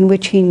incident in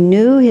which he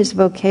knew his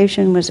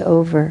vocation was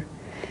over.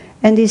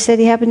 And he said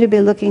he happened to be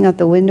looking out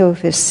the window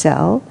of his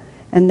cell,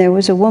 and there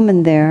was a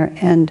woman there,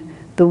 and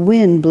the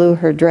wind blew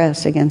her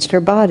dress against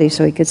her body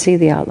so he could see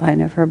the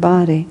outline of her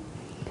body.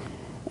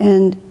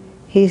 And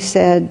he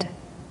said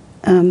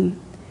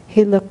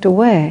he looked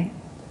away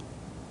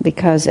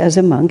because as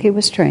a monk he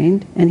was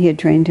trained, and he had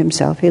trained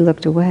himself. He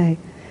looked away.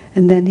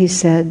 And then he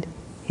said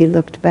he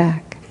looked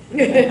back.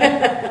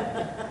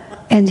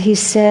 And he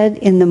said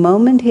in the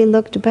moment he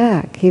looked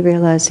back, he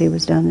realized he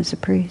was done as a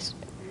priest.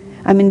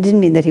 I mean, it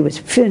didn't mean that he was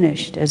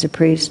finished as a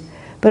priest,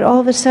 but all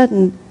of a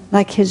sudden,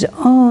 like his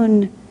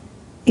own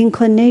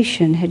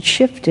inclination had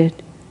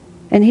shifted.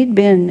 And he'd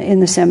been in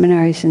the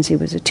seminary since he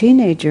was a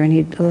teenager,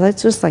 and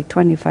that's just like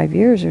 25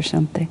 years or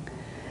something.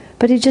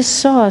 But he just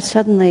saw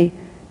suddenly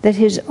that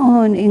his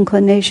own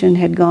inclination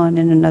had gone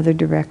in another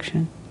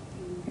direction.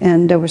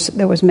 And there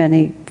was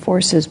many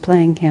forces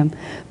playing him.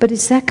 But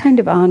it's that kind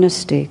of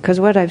honesty, because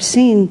what I've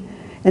seen,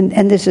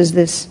 and this is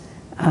this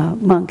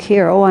monk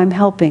here, I'm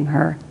helping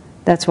her.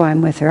 That's why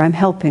I'm with her. I'm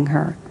helping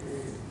her.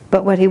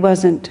 But what he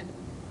wasn't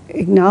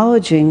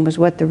acknowledging was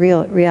what the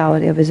real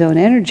reality of his own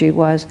energy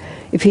was.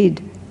 If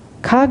he'd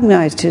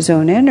cognized his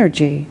own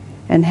energy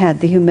and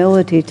had the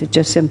humility to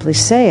just simply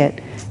say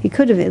it, he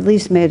could have at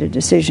least made a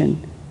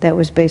decision that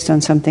was based on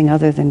something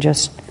other than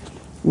just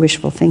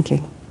wishful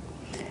thinking.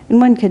 And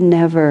one can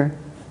never,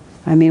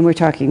 we're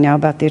talking now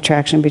about the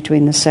attraction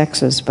between the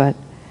sexes, but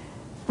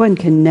one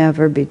can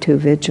never be too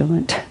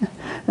vigilant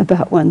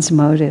about one's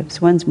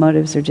motives. One's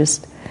motives are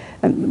just,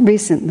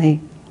 recently,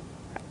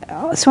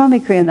 Swami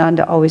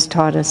Kriyananda always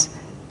taught us,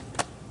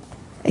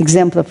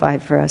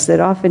 exemplified for us, that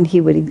often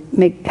he would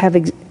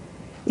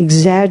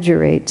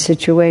exaggerate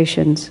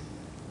situations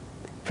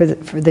for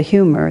the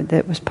humor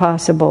that was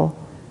possible.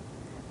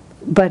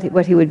 But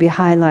what he would be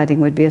highlighting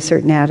would be a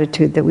certain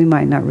attitude that we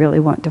might not really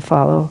want to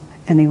follow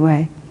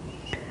anyway.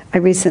 I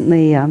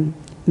recently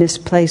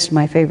misplaced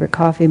my favorite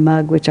coffee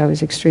mug, which I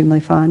was extremely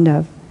fond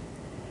of.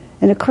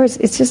 And of course,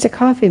 it's just a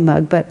coffee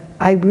mug, but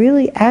I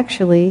really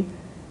actually,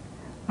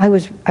 I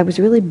was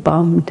really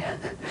bummed.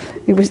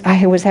 I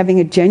was having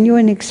a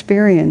genuine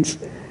experience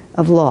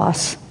of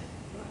loss.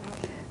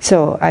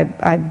 So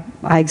I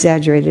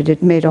exaggerated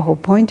it, made a whole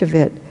point of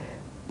it.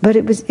 But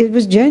it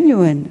was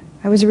genuine.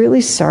 I was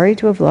really sorry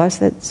to have lost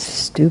that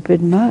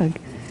stupid mug.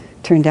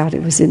 Turned out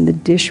it was in the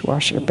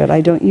dishwasher, but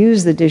I don't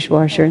use the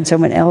dishwasher, and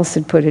someone else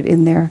had put it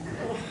in there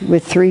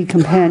with 3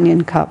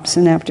 companion cups,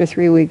 and after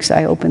 3 weeks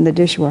I opened the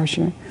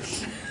dishwasher,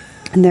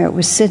 and there it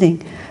was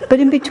sitting.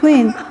 But in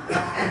between,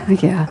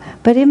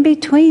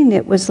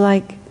 it was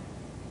like,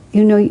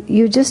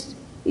 it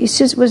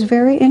just was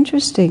very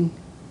interesting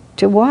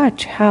to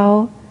watch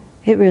how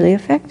it really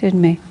affected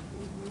me.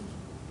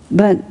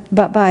 But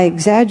by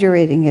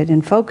exaggerating it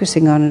and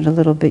focusing on it a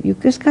little bit, you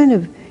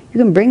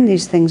can bring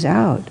these things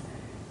out.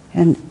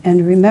 And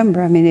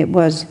remember, it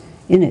was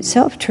in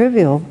itself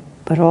trivial,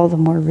 but all the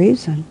more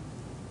reason.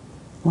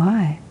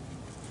 Why?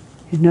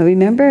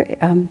 Remember,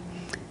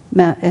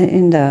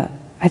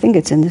 I think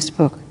it's in this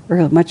book,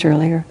 much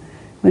earlier,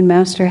 when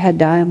Master had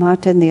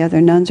Dayamata and the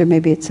other nuns, or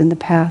maybe it's in the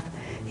Path,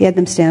 he had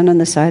them stand on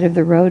the side of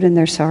the road in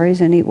their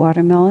saris and eat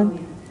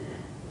watermelon,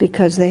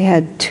 because they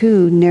had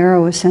too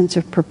narrow a sense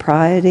of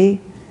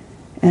propriety,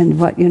 and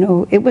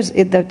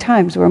the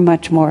times were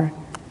much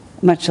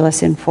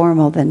less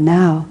informal than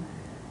now.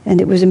 And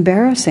it was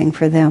embarrassing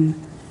for them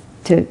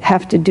to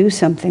have to do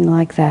something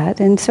like that.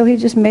 And so he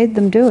just made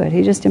them do it.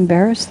 He just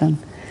embarrassed them.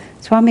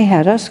 Swami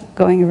had us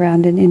going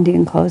around in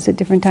Indian clothes at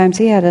different times.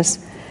 He had us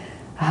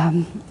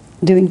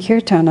doing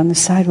kirtan on the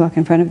sidewalk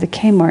in front of the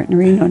Kmart in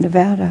Reno,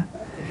 Nevada.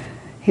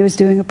 He was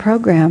doing a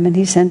program, and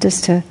he sent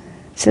us to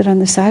sit on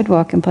the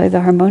sidewalk and play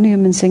the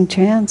harmonium and sing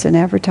chants and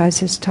advertise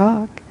his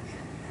talk.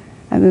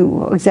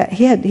 What was that?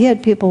 He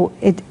had people,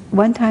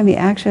 one time he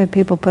actually had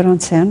people put on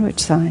sandwich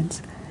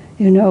signs,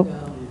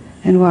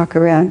 and walk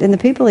around. And the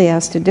people he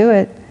asked to do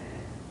it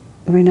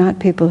were not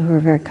people who were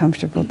very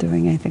comfortable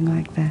doing anything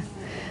like that.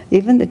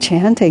 Even the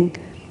chanting,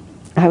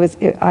 I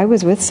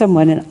was with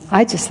someone, and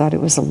I just thought it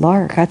was a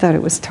lark. I thought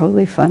it was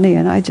totally funny,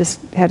 and I just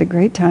had a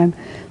great time.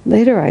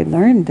 Later I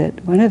learned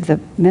that one of the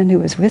men who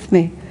was with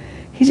me,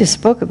 he just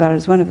spoke about it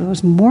as one of the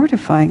most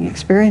mortifying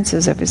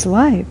experiences of his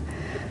life.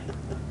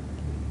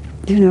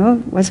 It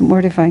wasn't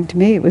mortifying to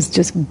me, it was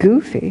just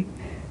goofy.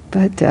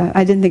 But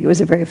I didn't think it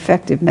was a very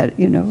effective,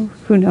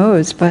 who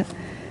knows. But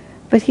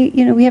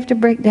we have to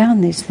break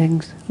down these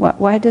things.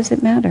 Why does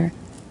it matter?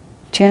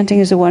 Chanting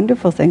is a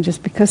wonderful thing,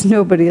 just because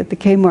nobody at the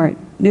Kmart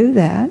knew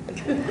that.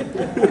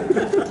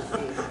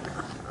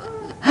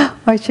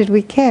 Why should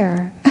we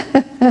care?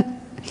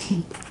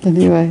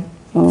 Anyway,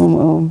 Om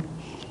Om.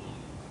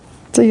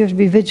 So you have to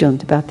be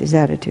vigilant about these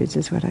attitudes,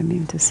 is what I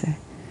mean to say.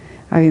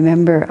 I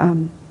remember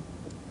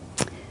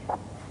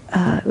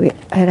I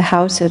had a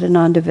house at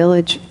Ananda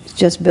Village.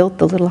 Just built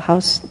the little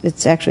house.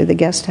 It's actually the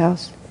guest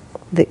house.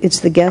 It's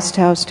the guest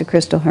house to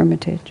Crystal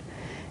Hermitage,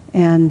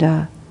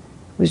 and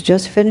was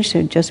just finished.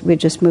 We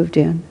just moved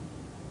in.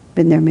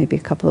 Been there maybe a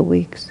couple of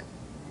weeks,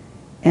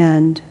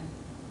 and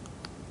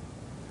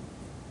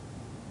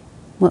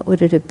what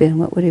would it have been?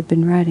 What would he have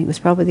been writing? It was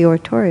probably the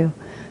oratorio.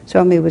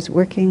 Swami was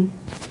working.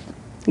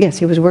 Yes,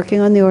 he was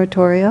working on the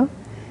oratorio,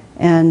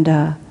 and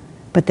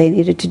but they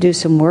needed to do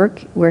some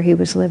work where he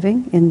was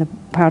living, in the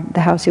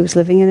house he was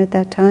living in at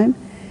that time.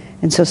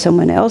 And so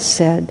someone else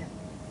said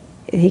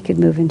he could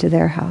move into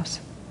their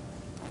house.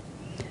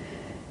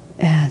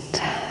 And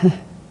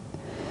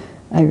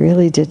I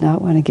really did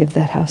not want to give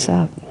that house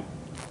up,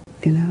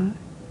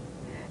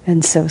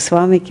 And so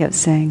Swami kept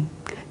saying,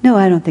 "No,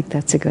 I don't think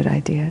that's a good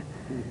idea."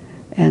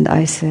 And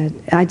I said,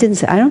 I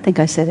don't think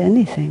I said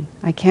anything.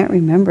 I can't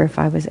remember if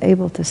I was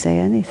able to say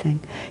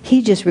anything.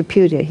 He just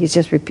repudiated, he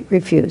just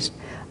refused.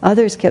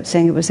 Others kept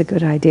saying it was a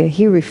good idea.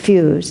 He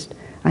refused.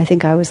 I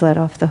think I was let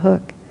off the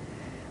hook.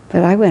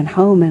 But I went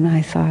home and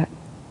I thought,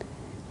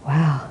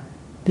 wow,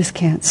 this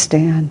can't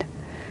stand.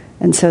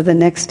 And so the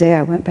next day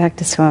I went back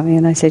to Swami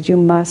and I said, "You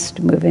must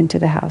move into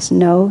the house."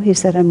 "No," he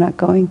said, "I'm not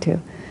going to."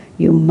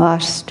 "You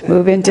must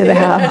move into the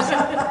house."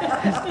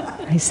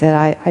 I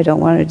said, I don't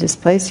want to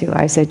displace you.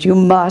 I said, "You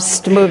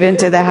must move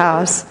into the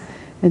house."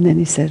 And then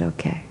he said,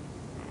 "Okay."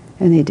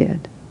 And he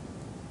did.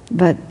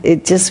 But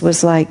it just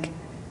was like,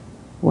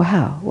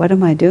 wow, what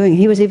am I doing?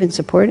 He was even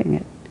supporting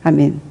it.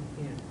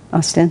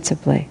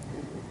 Ostensibly.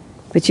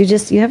 But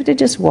you have to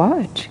just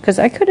watch. Because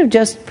I could have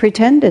just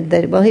pretended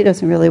that, well, he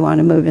doesn't really want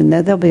to move in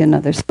there. There'll be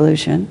another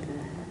solution.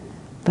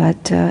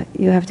 But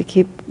you have to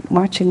keep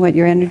watching what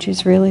your energy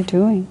is really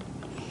doing.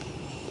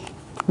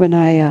 When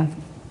I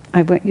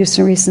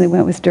recently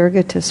went with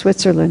Durga to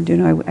Switzerland,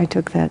 I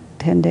took that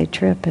 10-day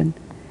trip, and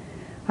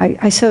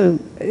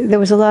there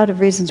was a lot of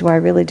reasons why I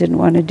really didn't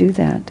want to do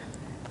that.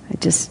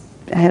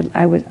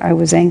 I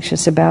was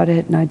anxious about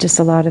it, and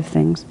a lot of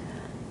things.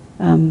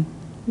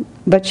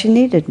 But she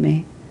needed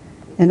me.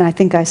 And I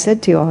think I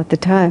said to you all at the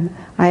time,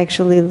 I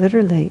actually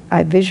literally,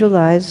 I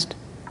visualized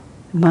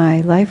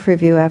my life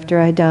review after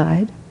I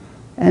died,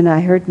 and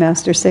I heard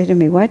Master say to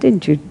me, why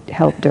didn't you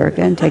help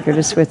Durga and take her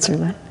to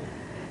Switzerland?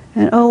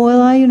 And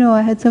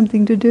I had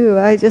something to do.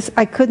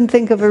 I couldn't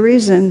think of a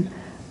reason.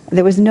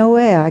 There was no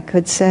way I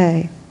could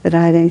say that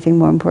I had anything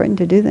more important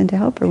to do than to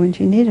help her when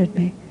she needed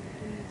me.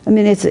 I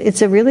mean,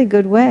 it's a really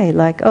good way,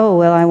 like,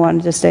 I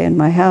wanted to stay in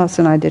my house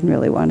and I didn't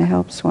really want to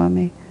help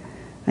Swami.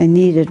 I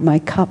needed my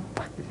cup.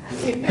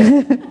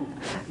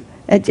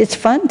 It's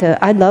fun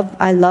I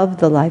love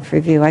the life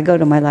review. I go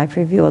to my life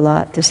review a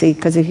lot to see,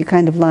 because if you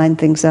kind of line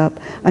things up,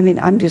 I mean,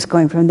 I'm just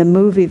going from the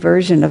movie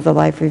version of the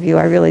life review.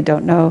 I really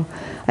don't know.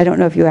 I don't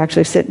know if you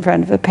actually sit in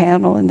front of a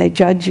panel and they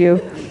judge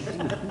you.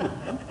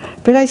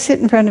 But I sit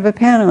in front of a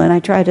panel and I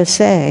try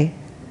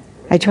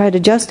to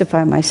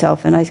justify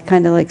myself, and I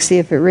kind of like see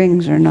if it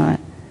rings or not.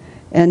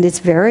 And it's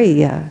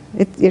very,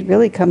 it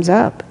really comes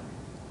up.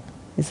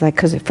 It's like,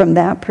 because from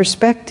that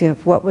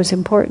perspective, what was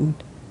important?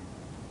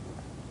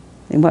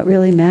 And what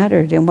really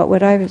mattered? And what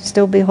would I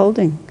still be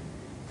holding?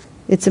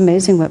 It's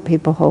amazing what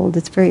people hold.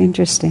 It's very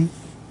interesting.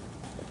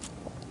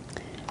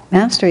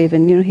 Master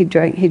even, he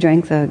drank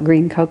the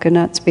green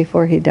coconuts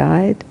before he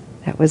died.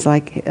 That was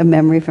like a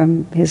memory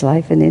from his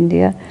life in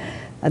India.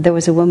 There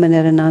was a woman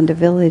at Ananda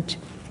Village,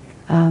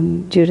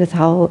 Judith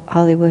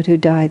Hollywood, who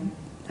died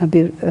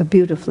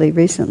beautifully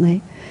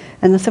recently.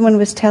 And someone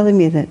was telling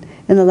me that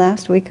in the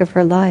last week of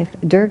her life,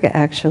 Durga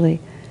actually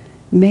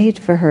made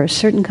for her a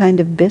certain kind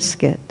of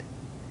biscuit.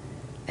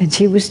 And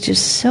she was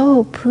just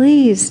so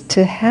pleased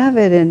to have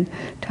it, and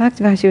talked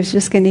about she was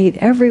just going to eat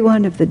every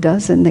one of the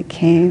dozen that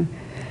came.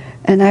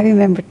 And I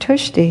remember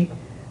Tushti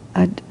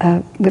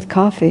with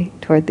coffee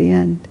toward the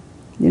end,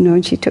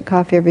 and she took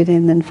coffee every day,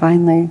 and then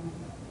finally,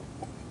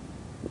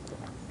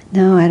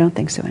 no, I don't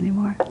think so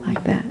anymore,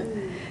 like that.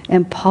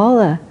 And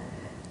Paula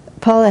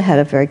had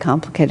a very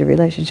complicated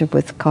relationship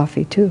with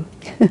coffee too,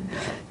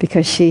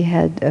 because she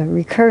had a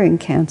recurring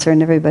cancer,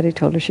 and everybody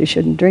told her she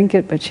shouldn't drink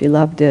it, but she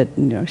loved it,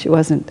 and she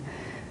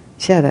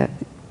had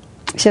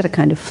a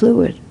kind of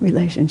fluid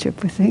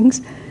relationship with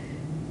things.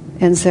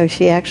 And so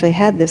she actually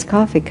had this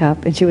coffee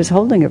cup, and she was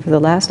holding it for the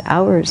last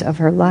hours of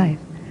her life.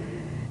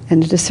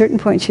 And at a certain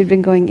point, she'd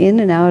been going in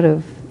and out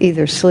of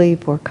either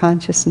sleep or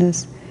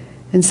consciousness,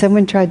 and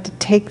someone tried to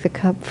take the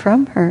cup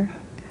from her,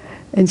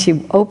 and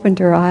she opened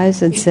her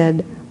eyes and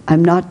said,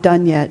 "I'm not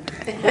done yet."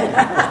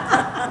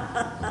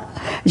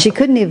 She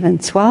couldn't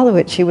even swallow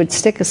it. She would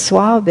stick a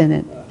swab in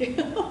it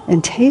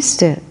and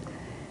taste it.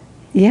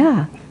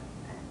 Yeah.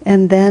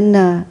 And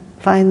then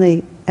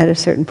finally, at a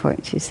certain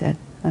point, she said,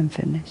 "I'm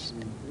finished."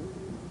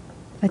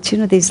 But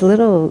these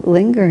little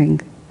lingering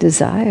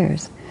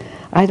desires,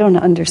 I don't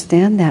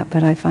understand that,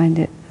 but I find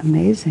it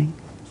amazing.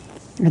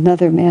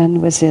 Another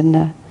man was in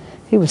a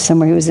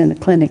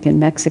clinic in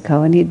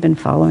Mexico, and he'd been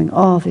following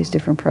all these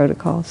different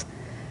protocols.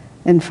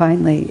 And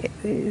finally,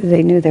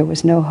 they knew there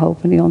was no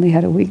hope, and he only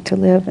had a week to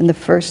live. And the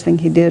first thing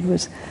he did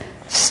was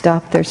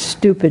stop their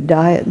stupid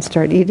diet and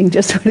start eating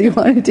just what he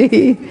wanted to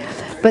eat.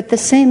 But the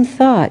same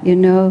thought,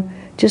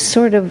 just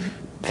sort of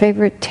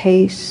favorite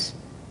tastes,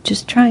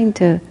 just trying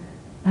to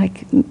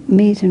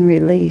meet and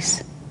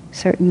release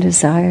certain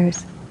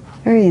desires.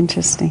 Very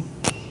interesting.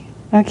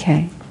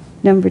 Okay,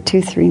 number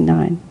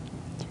 239.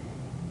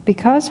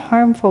 Because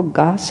harmful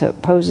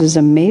gossip poses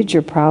a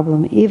major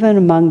problem even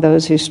among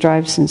those who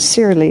strive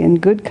sincerely in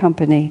good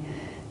company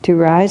to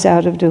rise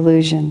out of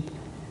delusion,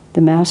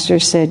 the Master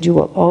said, you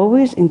will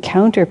always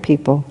encounter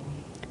people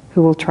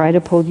who will try to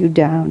pull you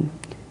down.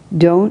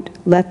 Don't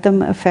let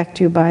them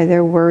affect you by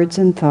their words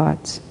and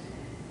thoughts.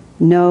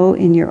 Know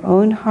in your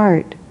own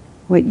heart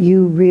what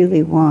you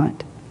really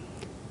want.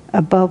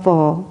 Above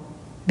all,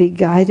 be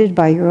guided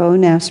by your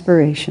own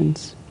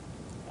aspirations.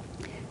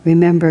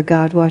 Remember,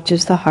 God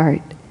watches the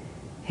heart.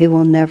 He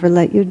will never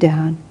let you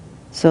down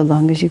so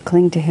long as you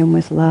cling to Him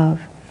with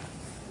love.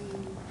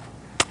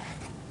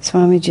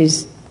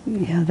 Swamiji's,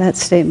 that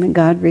statement,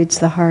 God reads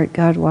the heart,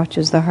 God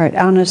watches the heart.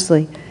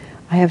 Honestly,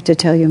 I have to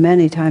tell you,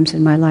 many times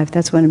in my life,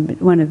 that's been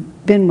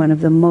one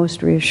of the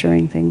most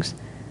reassuring things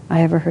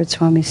I ever heard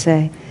Swami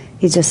say.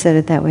 He just said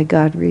it that way,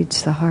 God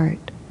reads the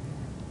heart.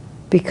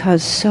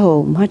 Because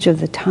so much of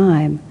the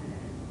time,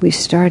 we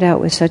start out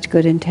with such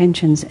good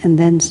intentions, and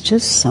then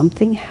just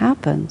something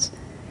happens.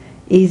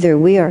 Either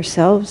we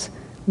ourselves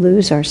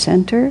lose our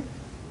center,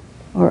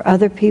 or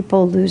other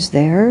people lose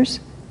theirs,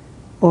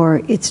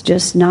 or it's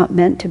just not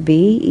meant to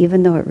be,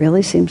 even though it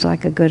really seems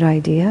like a good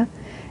idea.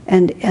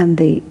 And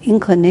the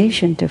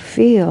inclination to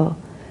feel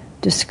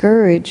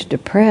discouraged,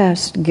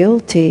 depressed,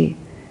 guilty,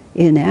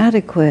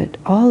 inadequate,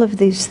 all of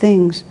these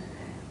things.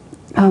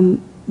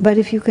 But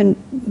if you can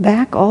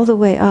back all the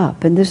way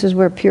up, and this is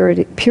where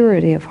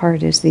purity of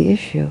heart is the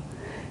issue.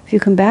 If you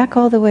can back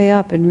all the way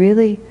up and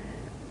really,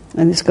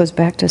 and this goes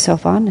back to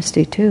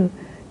self-honesty too,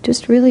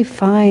 just really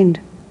find,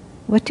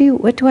 what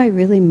do I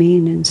really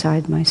mean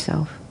inside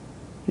myself?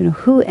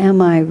 Who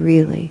am I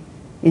really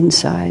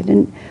inside?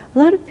 And a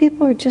lot of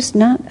people are just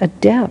not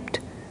adept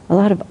a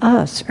lot of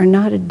us are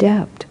not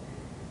adept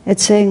at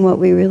saying what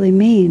we really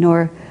mean,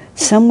 or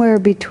somewhere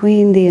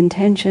between the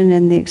intention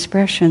and the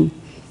expression,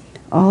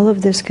 all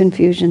of this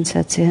confusion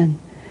sets in.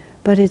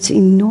 But it's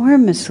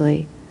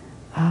enormously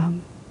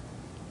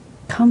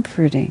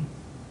comforting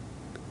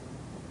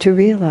to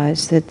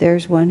realize that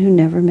there's one who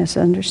never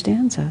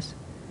misunderstands us.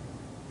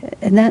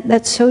 And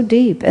that's so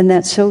deep and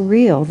that's so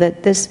real,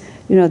 that this,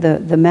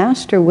 the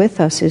Master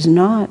with us is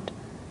not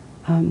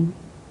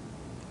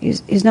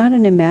is not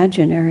an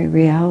imaginary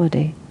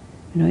reality.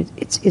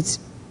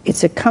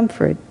 It's a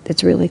comfort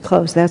that's really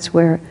close. That's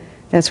where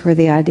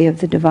the idea of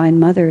the Divine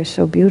Mother is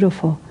so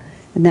beautiful.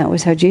 And that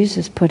was how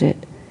Jesus put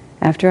it.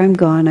 After I'm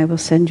gone, I will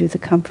send you the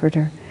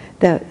Comforter.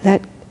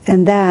 That,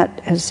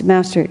 as the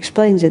Master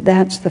explains it,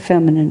 that's the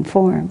feminine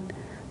form.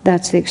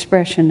 That's the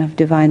expression of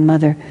Divine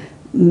Mother.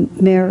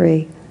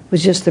 Mary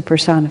was just the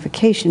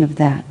personification of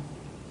that.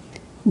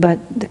 But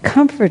the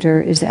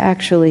Comforter is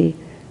actually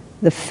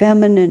the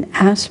feminine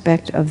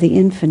aspect of the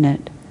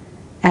infinite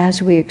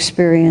as we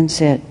experience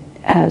it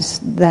as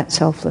that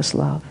selfless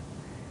love.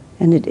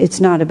 And it's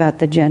not about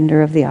the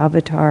gender of the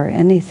avatar or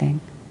anything.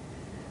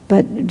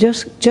 But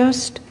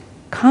just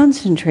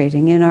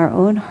concentrating in our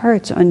own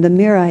hearts on the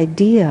mere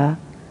idea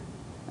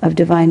of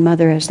Divine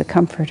Mother as the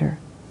Comforter,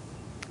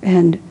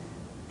 and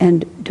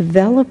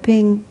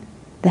developing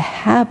the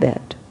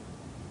habit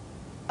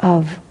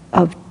of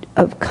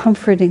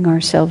comforting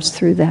ourselves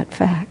through that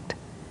fact.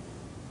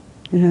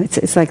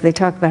 It's like they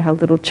talk about how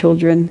little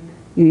children,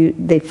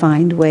 they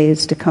find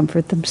ways to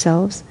comfort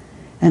themselves.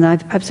 And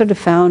I've sort of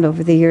found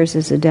over the years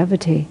as a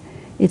devotee,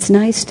 it's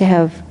nice to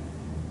have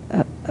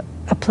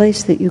a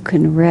place that you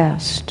can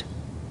rest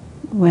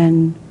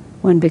when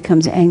one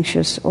becomes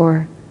anxious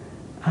or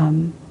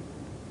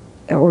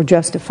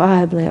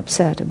justifiably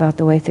upset about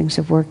the way things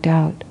have worked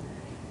out.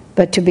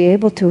 But to be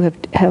able to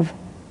have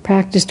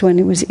practiced when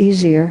it was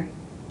easier,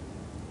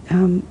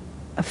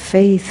 a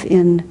faith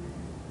in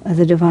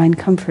the Divine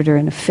Comforter,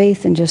 and a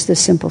faith in just this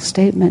simple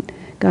statement,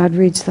 God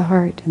reads the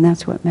heart, and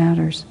that's what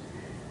matters.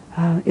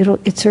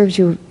 It serves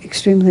you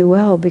extremely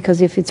well,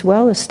 because if it's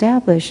well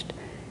established,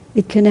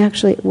 it can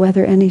actually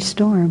weather any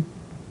storm,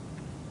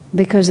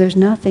 because there's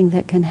nothing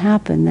that can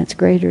happen that's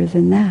greater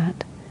than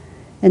that.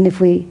 And if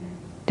we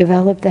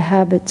develop the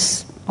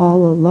habits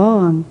all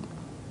along,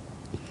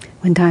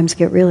 when times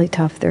get really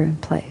tough, they're in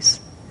place.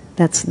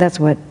 That's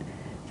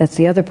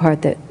the other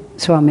part that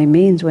Swami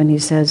means when he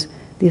says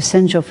the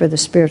essential for the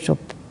spiritual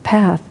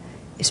path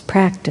is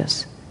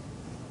practice.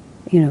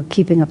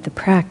 Keeping up the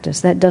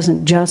practice. That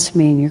doesn't just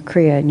mean your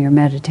kriya and your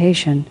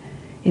meditation.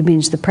 It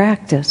means the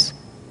practice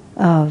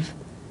of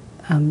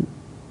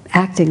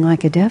acting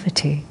like a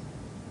devotee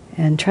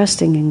and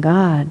trusting in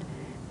God,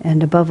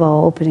 and above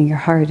all, opening your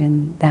heart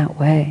in that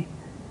way.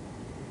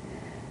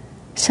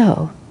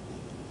 So,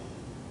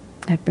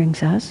 that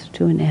brings us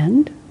to an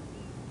end,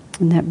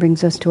 and that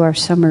brings us to our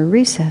summer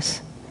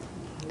recess.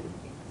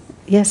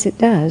 Yes, it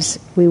does.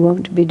 We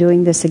won't be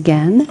doing this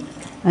again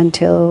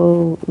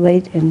until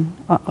late in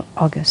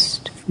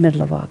August,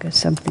 middle of August,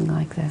 something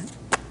like that.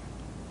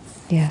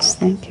 Yes,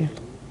 thank you.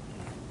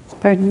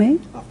 Pardon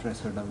me? After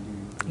SRW.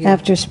 Yeah.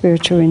 After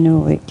Spiritual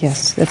Renewal Week,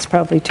 yes. That's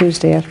probably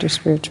Tuesday after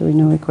Spiritual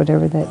Renewal Week,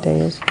 whatever that day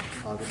is.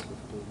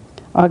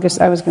 August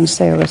 15th. I was going to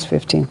say August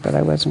 15th, but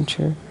I wasn't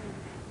sure.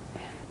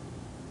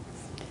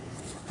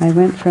 I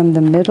went from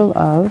the middle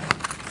of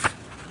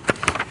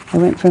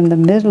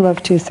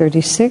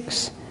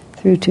 236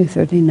 through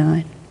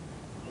 239.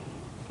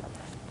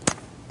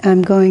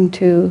 I'm going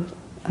to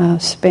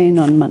Spain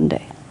on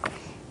Monday.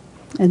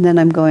 And then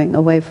I'm going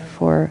away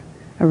for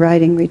a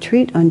writing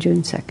retreat on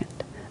June 2nd.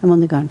 I'm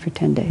only gone for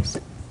 10 days.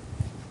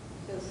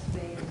 So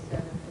Spain is that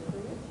a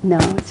pilgrimage? No,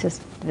 it's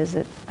just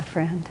visit a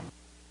friend.